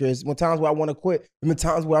am insecure. It's been times where I want to quit. It's been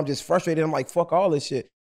times where I'm just frustrated. I'm like, fuck all this shit.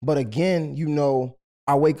 But again,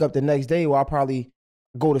 I wake up the next day where I probably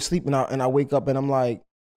go to sleep and I wake up and I'm like,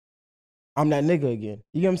 I'm that nigga again.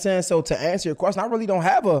 You know what I'm saying? So to answer your question, I really don't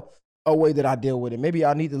have a a way that I deal with it. Maybe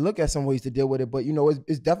I need to look at some ways to deal with it. But you know,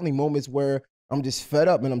 it's definitely moments where I'm just fed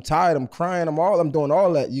up and I'm tired. I'm crying. I'm doing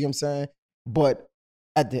all that. You know what I'm saying? But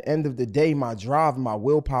at the end of the day, my drive, my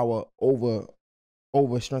willpower over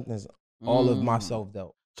strengthens all of my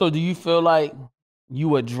self-doubt. So do you feel like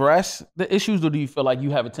you address the issues, or do you feel like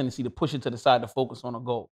you have a tendency to push it to the side to focus on a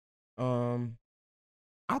goal?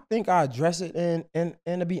 I think I address it, and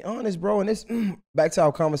to be honest, bro, and this back to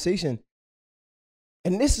our conversation,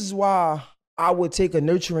 and this is why I would take a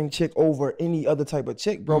nurturing chick over any other type of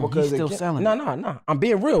chick, bro. Because he's still selling. No, I'm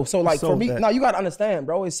being real. So like for me, you gotta understand,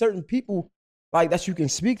 bro. It's certain people like that you can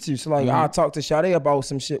speak to. So like I talk to Sade about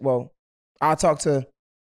some shit. Well, I talk to,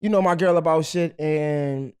 you know, my girl about shit,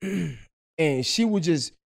 and she would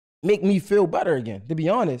just make me feel better again, to be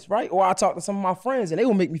honest, right? Or I talk to some of my friends and they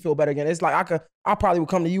will make me feel better again. It's like I probably would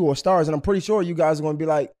come to you or Stars, and I'm pretty sure you guys are gonna be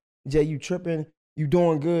like, Jay, you tripping, you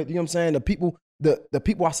doing good. You know what I'm saying? The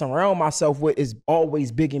people I surround myself with is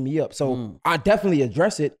always bigging me up. So I definitely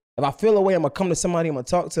address it. If I feel a way, I'm gonna come to somebody, I'm gonna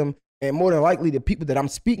talk to them, and more than likely the people that I'm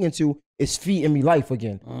speaking to is feeding me life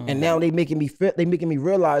again. And now they making me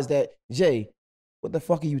realize that, Jay, what the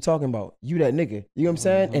fuck are you talking about? You that nigga. You know what I'm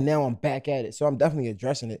saying? And now I'm back at it. So I'm definitely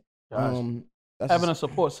addressing it. Having a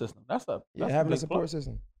support system. That's having a support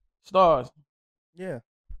system. Stars. Yeah.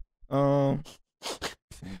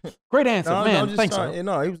 Great answer, man. Thanks.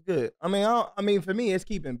 No, he was good. I mean, for me, it's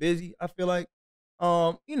keeping busy. I feel like,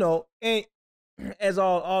 you know, and as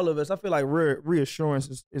all of us, I feel like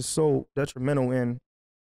reassurance is so detrimental in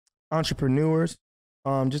entrepreneurs.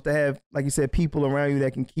 Just to have, like you said, people around you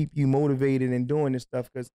that can keep you motivated and doing this stuff.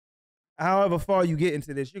 Because however far you get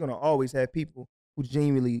into this, you're gonna always have people who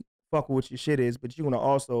genuinely fuck with what your shit is, but you're gonna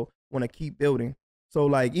also want to keep building. So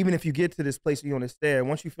like, even if you get to this place where you're on a stair,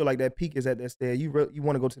 once you feel like that peak is at that stair, you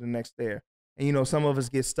want to go to the next stair. And you know, some of us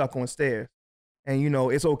get stuck on stairs, and you know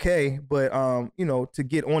it's okay, but you know, to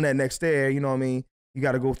get on that next stair, you know what I mean, you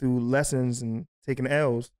got to go through lessons and taking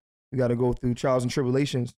L's. You got to go through trials and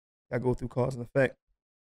tribulations. You got to go through cause and effect,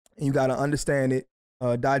 and you got to understand it,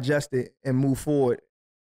 digest it, and move forward.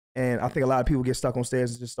 And I think a lot of people get stuck on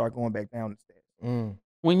stairs and just start going back down the stairs.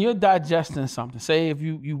 When you're digesting something, say if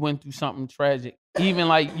you went through something tragic, even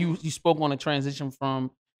like you spoke on a transition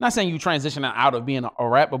from, not saying you transitioning out of being a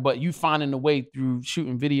rapper, but you finding a way through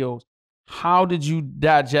shooting videos. How did you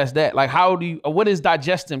digest that? Like, what is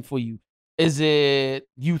digesting for you? Is it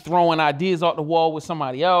you throwing ideas off the wall with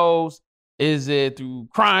somebody else? Is it through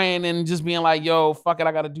crying and just being like, yo, fuck it,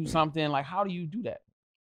 I got to do something? Like, how do you do that?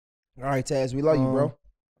 All right, Taz, we love you, bro.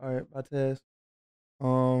 All right, bye, Taz.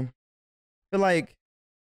 Feel like,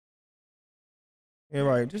 yeah,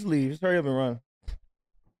 right. Just leave. Just hurry up and run.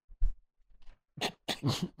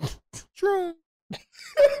 True.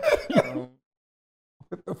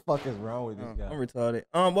 What the fuck is wrong with this guy? I'm retarded.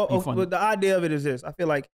 But the idea of it is this. I feel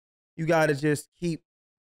like you gotta just keep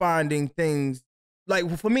finding things.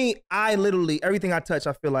 Like for me, I literally everything I touch,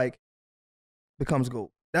 I feel like becomes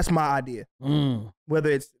gold. That's my idea.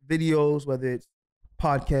 Whether it's videos, whether it's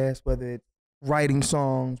podcasts, whether it's writing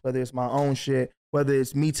songs, whether it's my own shit, whether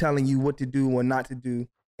it's me telling you what to do or not to do,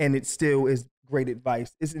 and it still is great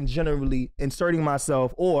advice. It's in generally inserting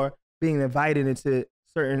myself or being invited into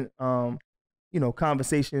certain, you know,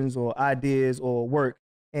 conversations or ideas or work,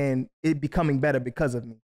 and it becoming better because of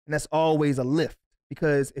me. And that's always a lift,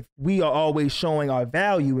 because if we are always showing our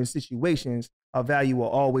value in situations, our value will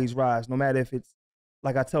always rise, no matter if it's,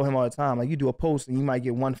 like I tell him all the time, like you do a post and you might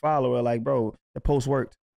get one follower, like, bro, the post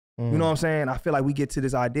worked. You know what I'm saying? I feel like we get to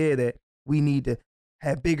this idea that we need to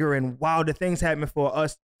have bigger and wilder things happen for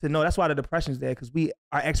us to know. That's why the depression's there, because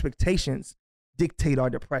our expectations dictate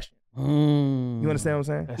our depression. You understand what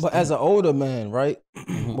I'm saying? But as an older man, right?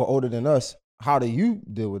 Or older than us, how do you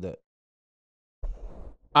deal with that?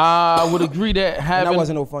 I would agree that having... And that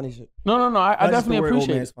wasn't no funny shit. No. I definitely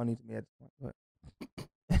appreciate it. It's funny to me at this point. But.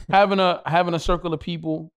 having a circle of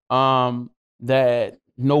people that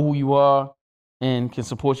know who you are and can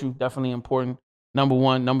support you, definitely important. Number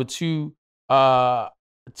one. Number two, to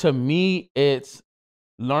me, it's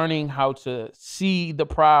learning how to see the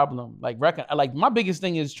problem. Like my biggest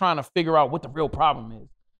thing is trying to figure out what the real problem is.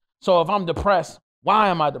 So if I'm depressed, why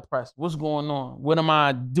am I depressed? What's going on? What am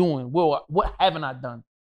I doing? What haven't I done?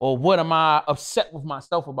 Or what am I upset with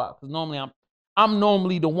myself about? Because normally I'm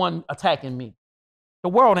normally the one attacking me. The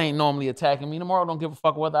world ain't normally attacking me. The world don't give a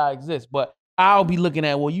fuck whether I exist. But I'll be looking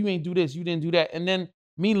at, well, you ain't do this, you didn't do that. And then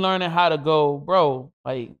me learning how to go, bro,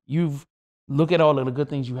 like look at all of the good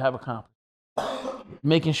things you have accomplished.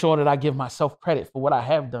 Making sure that I give myself credit for what I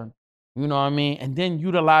have done. You know what I mean? And then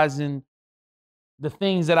utilizing the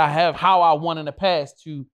things that I have, how I won in the past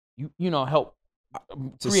to, you know, help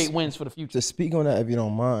create wins for the future. To speak on that, if you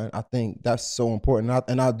don't mind, I think that's so important.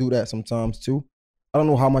 And I do that sometimes too. I don't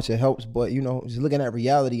know how much it helps, but you know, just looking at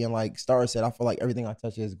reality and like Star said, I feel like everything I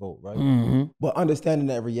touch is gold, right? Mm-hmm. But understanding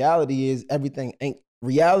that reality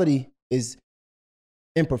is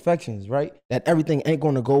imperfections, right? That everything ain't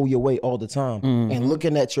gonna go your way all the time. Mm-hmm. And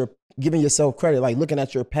looking at giving yourself credit, like looking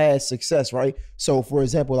at your past success, right? So for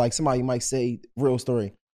example, like somebody might say, real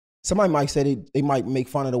story, somebody might say they might make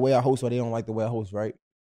fun of the way I host or they don't like the way I host, right?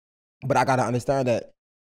 But I gotta understand that,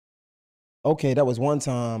 okay, that was one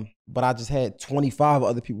time, but I just had 25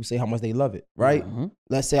 other people say how much they love it, right? Mm-hmm.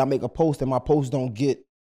 Let's say I make a post and my post don't get,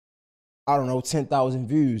 I don't know, 10,000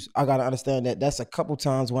 views. I gotta understand that that's a couple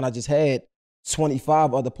times when I just had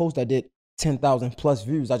 25 other posts that did 10,000 plus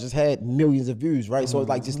views. I just had millions of views, right? So it's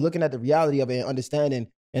like just looking at the reality of it and understanding,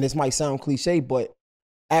 and this might sound cliche, but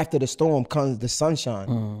after the storm comes the sunshine.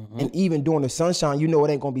 Mm-hmm. And even during the sunshine, you know it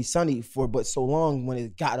ain't gonna be sunny for but so long when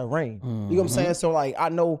it gotta rain. You know what I'm saying? So like, I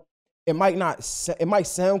know it might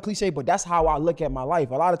sound cliche, but that's how I look at my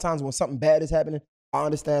life. A lot of times when something bad is happening, I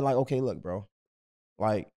understand like, okay, look, bro,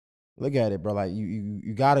 like, look at it, bro. Like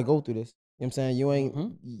you gotta go through this. You know what I'm saying? You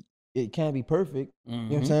ain't, it can't be perfect. You know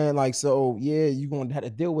what I'm saying? Like, so yeah, you're gonna have to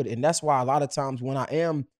deal with it. And that's why a lot of times when I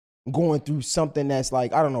am going through something that's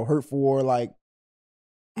like, I don't know, hurtful or like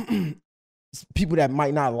people that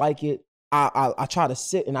might not like it, I try to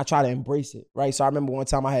sit and I try to embrace it, right? So I remember one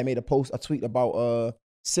time I had made a tweet about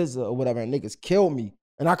Scissor or whatever, and niggas killed me.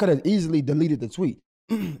 And I could have easily deleted the tweet.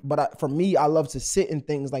 But for me, I love to sit in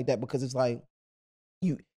things like that because it's like,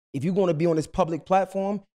 if you're going to be on this public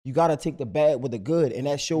platform, you got to take the bad with the good. And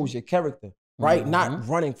that shows your character, right? Not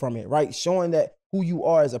running from it, right? Showing that who you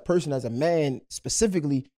are as a person, as a man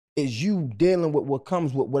specifically, is you dealing with what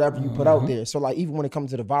comes with whatever you put out there. So like, even when it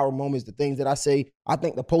comes to the viral moments, the things that I say, I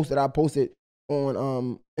think the post that I posted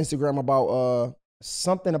on Instagram about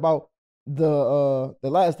something about the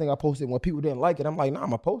last thing I posted when people didn't like it, I'm like, nah, I'm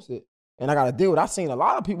gonna post it. And I gotta deal with it. I've seen a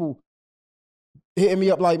lot of people hitting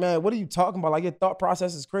me up like, man, what are you talking about? Like, your thought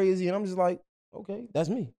process is crazy. And I'm just like, okay, that's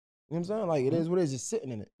me. You know what I'm saying? Like, it is what it is, just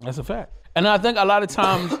sitting in it. That's a fact. And I think a lot of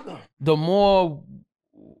times, the more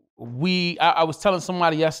I was telling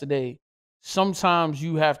somebody yesterday, sometimes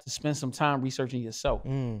you have to spend some time researching yourself.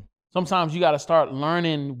 Sometimes you got to start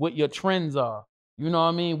learning what your trends are. You know what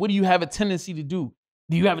I mean? What do you have a tendency to do?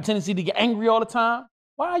 Do you have a tendency to get angry all the time?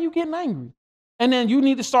 Why are you getting angry? And then you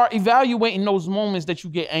need to start evaluating those moments that you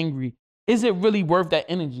get angry. Is it really worth that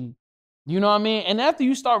energy? You know what I mean? And after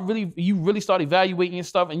you really start evaluating your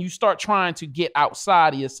stuff and you start trying to get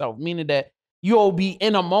outside of yourself, meaning that you'll be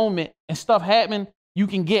in a moment and stuff happen, you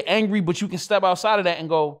can get angry, but you can step outside of that and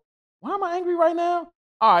go, why am I angry right now?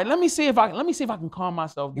 All right, let me see if I can calm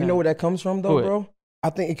myself down. You know where that comes from though, bro? I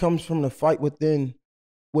think it comes from the fight within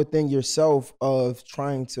yourself of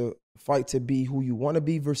trying to fight to be who you want to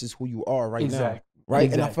be versus who you are right now. Right?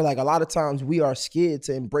 Exactly. And I feel like a lot of times we are scared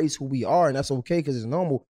to embrace who we are, and that's okay because it's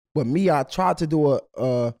normal. But me, I try to do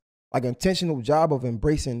a intentional job of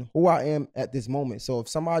embracing who I am at this moment. So if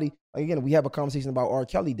somebody, again, we have a conversation about R.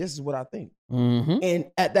 Kelly, this is what I think. And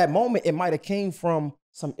at that moment, it might have came from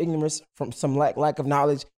some ignorance, from some lack of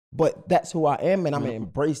knowledge, but that's who I am, and I'm gonna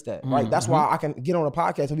embrace that, right? That's why I can get on a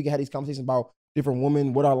podcast and we can have these conversations about different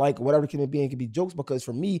women, what I like, whatever it can be, and it can be jokes, because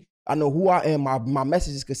for me, I know who I am. My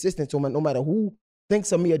message is consistent, so no matter who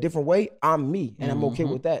thinks of me a different way, I'm me, and I'm okay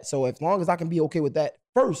with that. So as long as I can be okay with that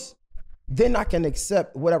first, then I can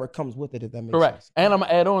accept whatever comes with it, if that makes sense. And I'm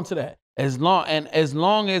gonna add on to that. As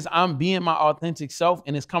long as I'm being my authentic self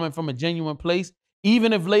and it's coming from a genuine place,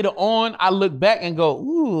 even if later on I look back and go,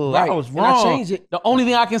 ooh, I was wrong. I changed it. The only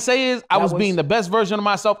thing I can say is I was being the best version of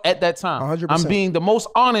myself at that time. 100%. I'm being the most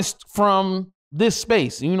honest from this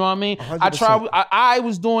space. You know what I mean? 100%. I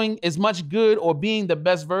was doing as much good or being the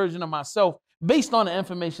best version of myself based on the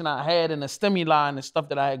information I had and the stimuli and the stuff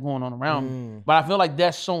that I had going on around me. But I feel like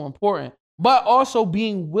that's so important. But also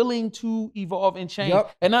being willing to evolve and change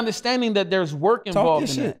and understanding that there's work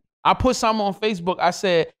involved in it. I put something on Facebook. I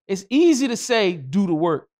said, it's easy to say, do the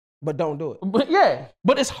work. But don't do it.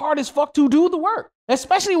 But it's hard as fuck to do the work,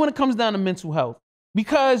 especially when it comes down to mental health,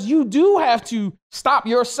 because you do have to stop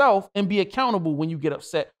yourself and be accountable when you get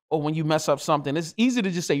upset or when you mess up something. It's easy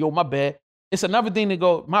to just say, yo, my bad. It's another thing to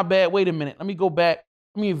go, my bad, wait a minute. Let me go back.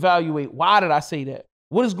 Let me evaluate. Why did I say that?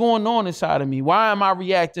 What is going on inside of me? Why am I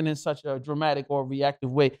reacting in such a dramatic or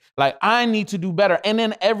reactive way? Like, I need to do better. And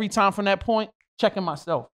then every time from that point, checking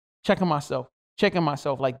myself.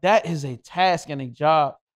 Like, that is a task and a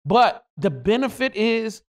job. But the benefit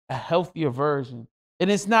is a healthier version.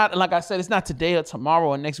 And it's not, like I said, it's not today or tomorrow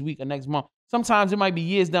or next week or next month. Sometimes it might be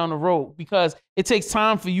years down the road because it takes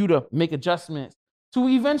time for you to make adjustments, to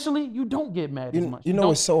eventually you don't get mad as much. You know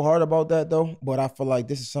what's so hard about that though? But I feel like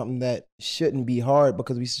this is something that shouldn't be hard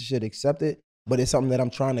because we should accept it. But it's something that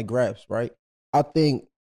I'm trying to grasp, right? I think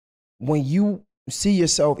when you see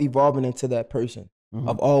yourself evolving into that person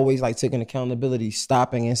of always like taking accountability,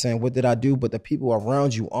 stopping and saying, what did I do? But the people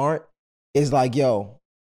around you aren't, it's like, yo,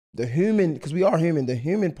 the human, because we are human, the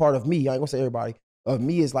human part of me, I ain't gonna say everybody, of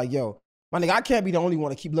me is like, yo, my nigga, I can't be the only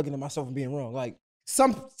one to keep looking at myself and being wrong. Like,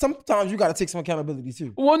 sometimes you gotta take some accountability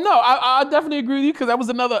too. Well, no, I definitely agree with you because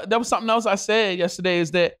that was something else I said yesterday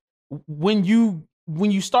is that when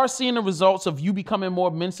you start seeing the results of you becoming more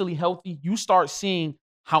mentally healthy, you start seeing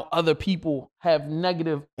how other people have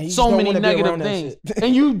so many negative things.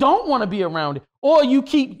 And you don't want to be around it. Or you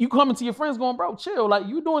coming to your friends going, bro, chill, like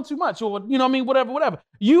you doing too much, or you know what I mean, whatever.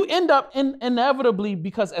 You end up inevitably,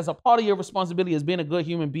 because as a part of your responsibility as being a good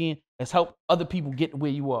human being, has helped other people get to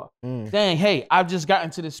where you are. Dang, hey, I've just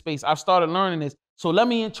gotten to this space. I've started learning this. So let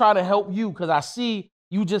me try to help you because I see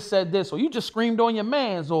you just said this, or you just screamed on your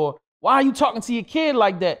mans, or why are you talking to your kid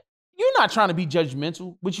like that? You're not trying to be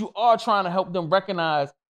judgmental, but you are trying to help them recognize,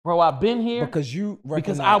 bro, I've been here.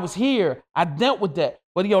 Because I was here. I dealt with that.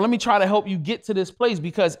 But yo, let me try to help you get to this place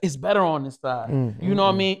because it's better on this side. You know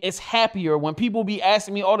what I mean? It's happier. When people be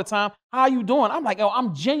asking me all the time, how you doing? I'm like, yo,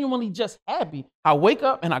 I'm genuinely just happy. I wake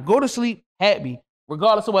up and I go to sleep happy,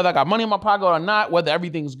 regardless of whether I got money in my pocket or not, whether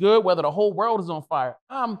everything's good, whether the whole world is on fire.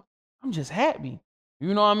 I'm just happy.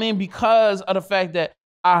 You know what I mean? Because of the fact that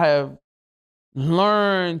I have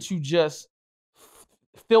learned to just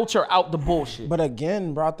filter out the bullshit. But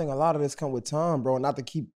again, bro, I think a lot of this come with time, bro. Not to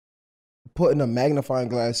keep putting a magnifying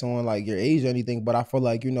glass on like your age or anything, but I feel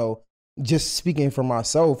like, you know, just speaking for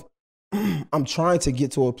myself, I'm trying to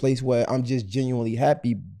get to a place where I'm just genuinely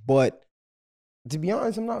happy. But to be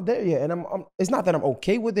honest, I'm not there yet. And it's not that I'm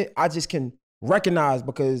okay with it. I just can recognize,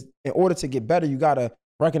 because in order to get better, you gotta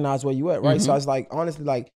recognize where you at, right? So it's like, honestly,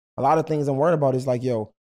 like a lot of things I'm worried about is like,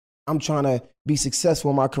 yo, I'm trying to be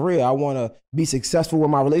successful in my career. I want to be successful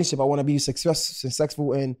with my relationship. I want to be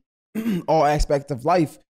successful in all aspects of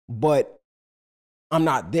life, but I'm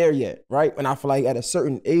not there yet, right? And I feel like at a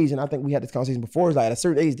certain age, and I think we had this conversation before, is like at a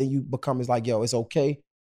certain age, then you become, it's like, yo, it's okay.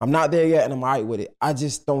 I'm not there yet and I'm all right with it. I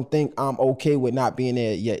just don't think I'm okay with not being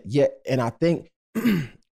there yet. And I think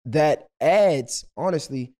that adds,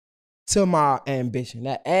 honestly, to my ambition.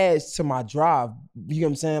 That adds to my drive. You know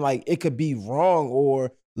what I'm saying? Like, it could be wrong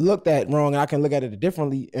or looked at wrong, and I can look at it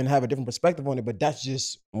differently and have a different perspective on it, but that's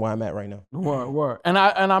just where I'm at right now. Word. And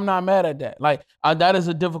I'm not mad at that. Like, that is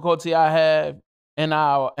a difficulty I have in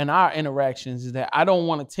our interactions, is that I don't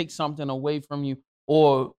want to take something away from you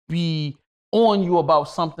or be on you about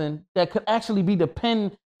something that could actually be the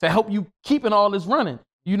pen to help you keeping all this running.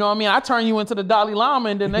 You know what I mean? I turn you into the Dalai Lama,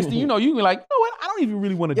 and then next thing you know, you be like, you know what? I don't even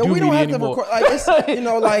really want to do we don't media have anymore. To record, like, it's, you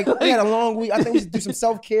know, like we had a long week. I think we should do some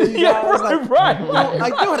self-care. Right.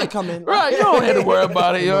 Like, you don't have to come in. Right, you don't have to worry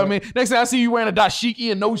about it. You know what I mean? Next thing I see you wearing a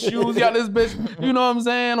dashiki and no shoes, you got this bitch. You know what I'm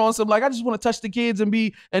saying? On some like, I just want to touch the kids and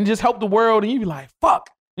just help the world. And you be like, fuck.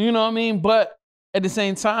 You know what I mean? But at the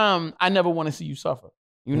same time, I never want to see you suffer.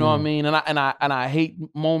 You know what I mean? And I hate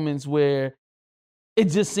moments where it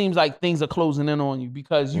just seems like things are closing in on you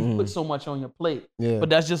because you put so much on your plate. Yeah. But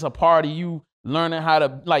that's just a part of you learning how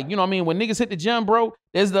to, like, you know what I mean? When niggas hit the gym, bro,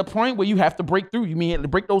 there's the point where you have to break through. You mean to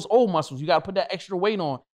break those old muscles. You got to put that extra weight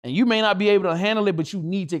on. And you may not be able to handle it, but you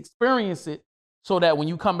need to experience it so that when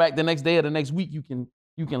you come back the next day or the next week, you can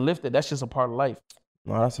lift it. That's just a part of life.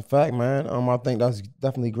 No, that's a fact, man. I think that's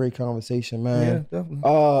definitely a great conversation, man. Yeah,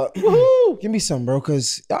 definitely. Give me some, bro,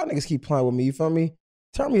 because y'all niggas keep playing with me. You feel me?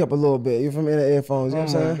 Turn me up a little bit. You feel me? In the earphones. You know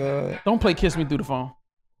what I'm saying? God. Don't play Kiss Me Through the Phone.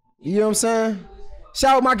 You know what I'm saying?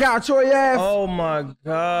 Shout out my guy, Troy Ave. Oh my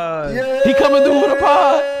God. Yeah. He coming through with a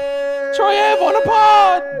pod. Troy Ave on the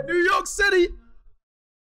pod. New York City.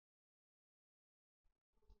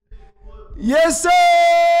 Yes, sir.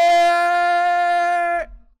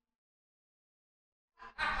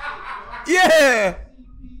 Yeah.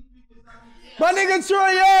 My nigga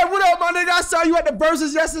Troy Ave, what up, my nigga? I saw you at the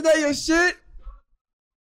Versus yesterday and shit.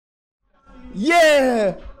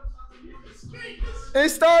 Yeah.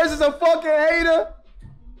 And Stars is a fucking hater.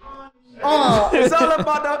 It's all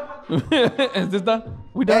about the... Is this done?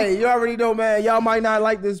 We done? Hey, you already know, man. Y'all might not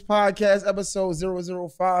like this podcast, episode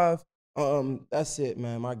 005. That's it,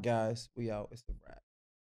 man. My guys, we out. It's the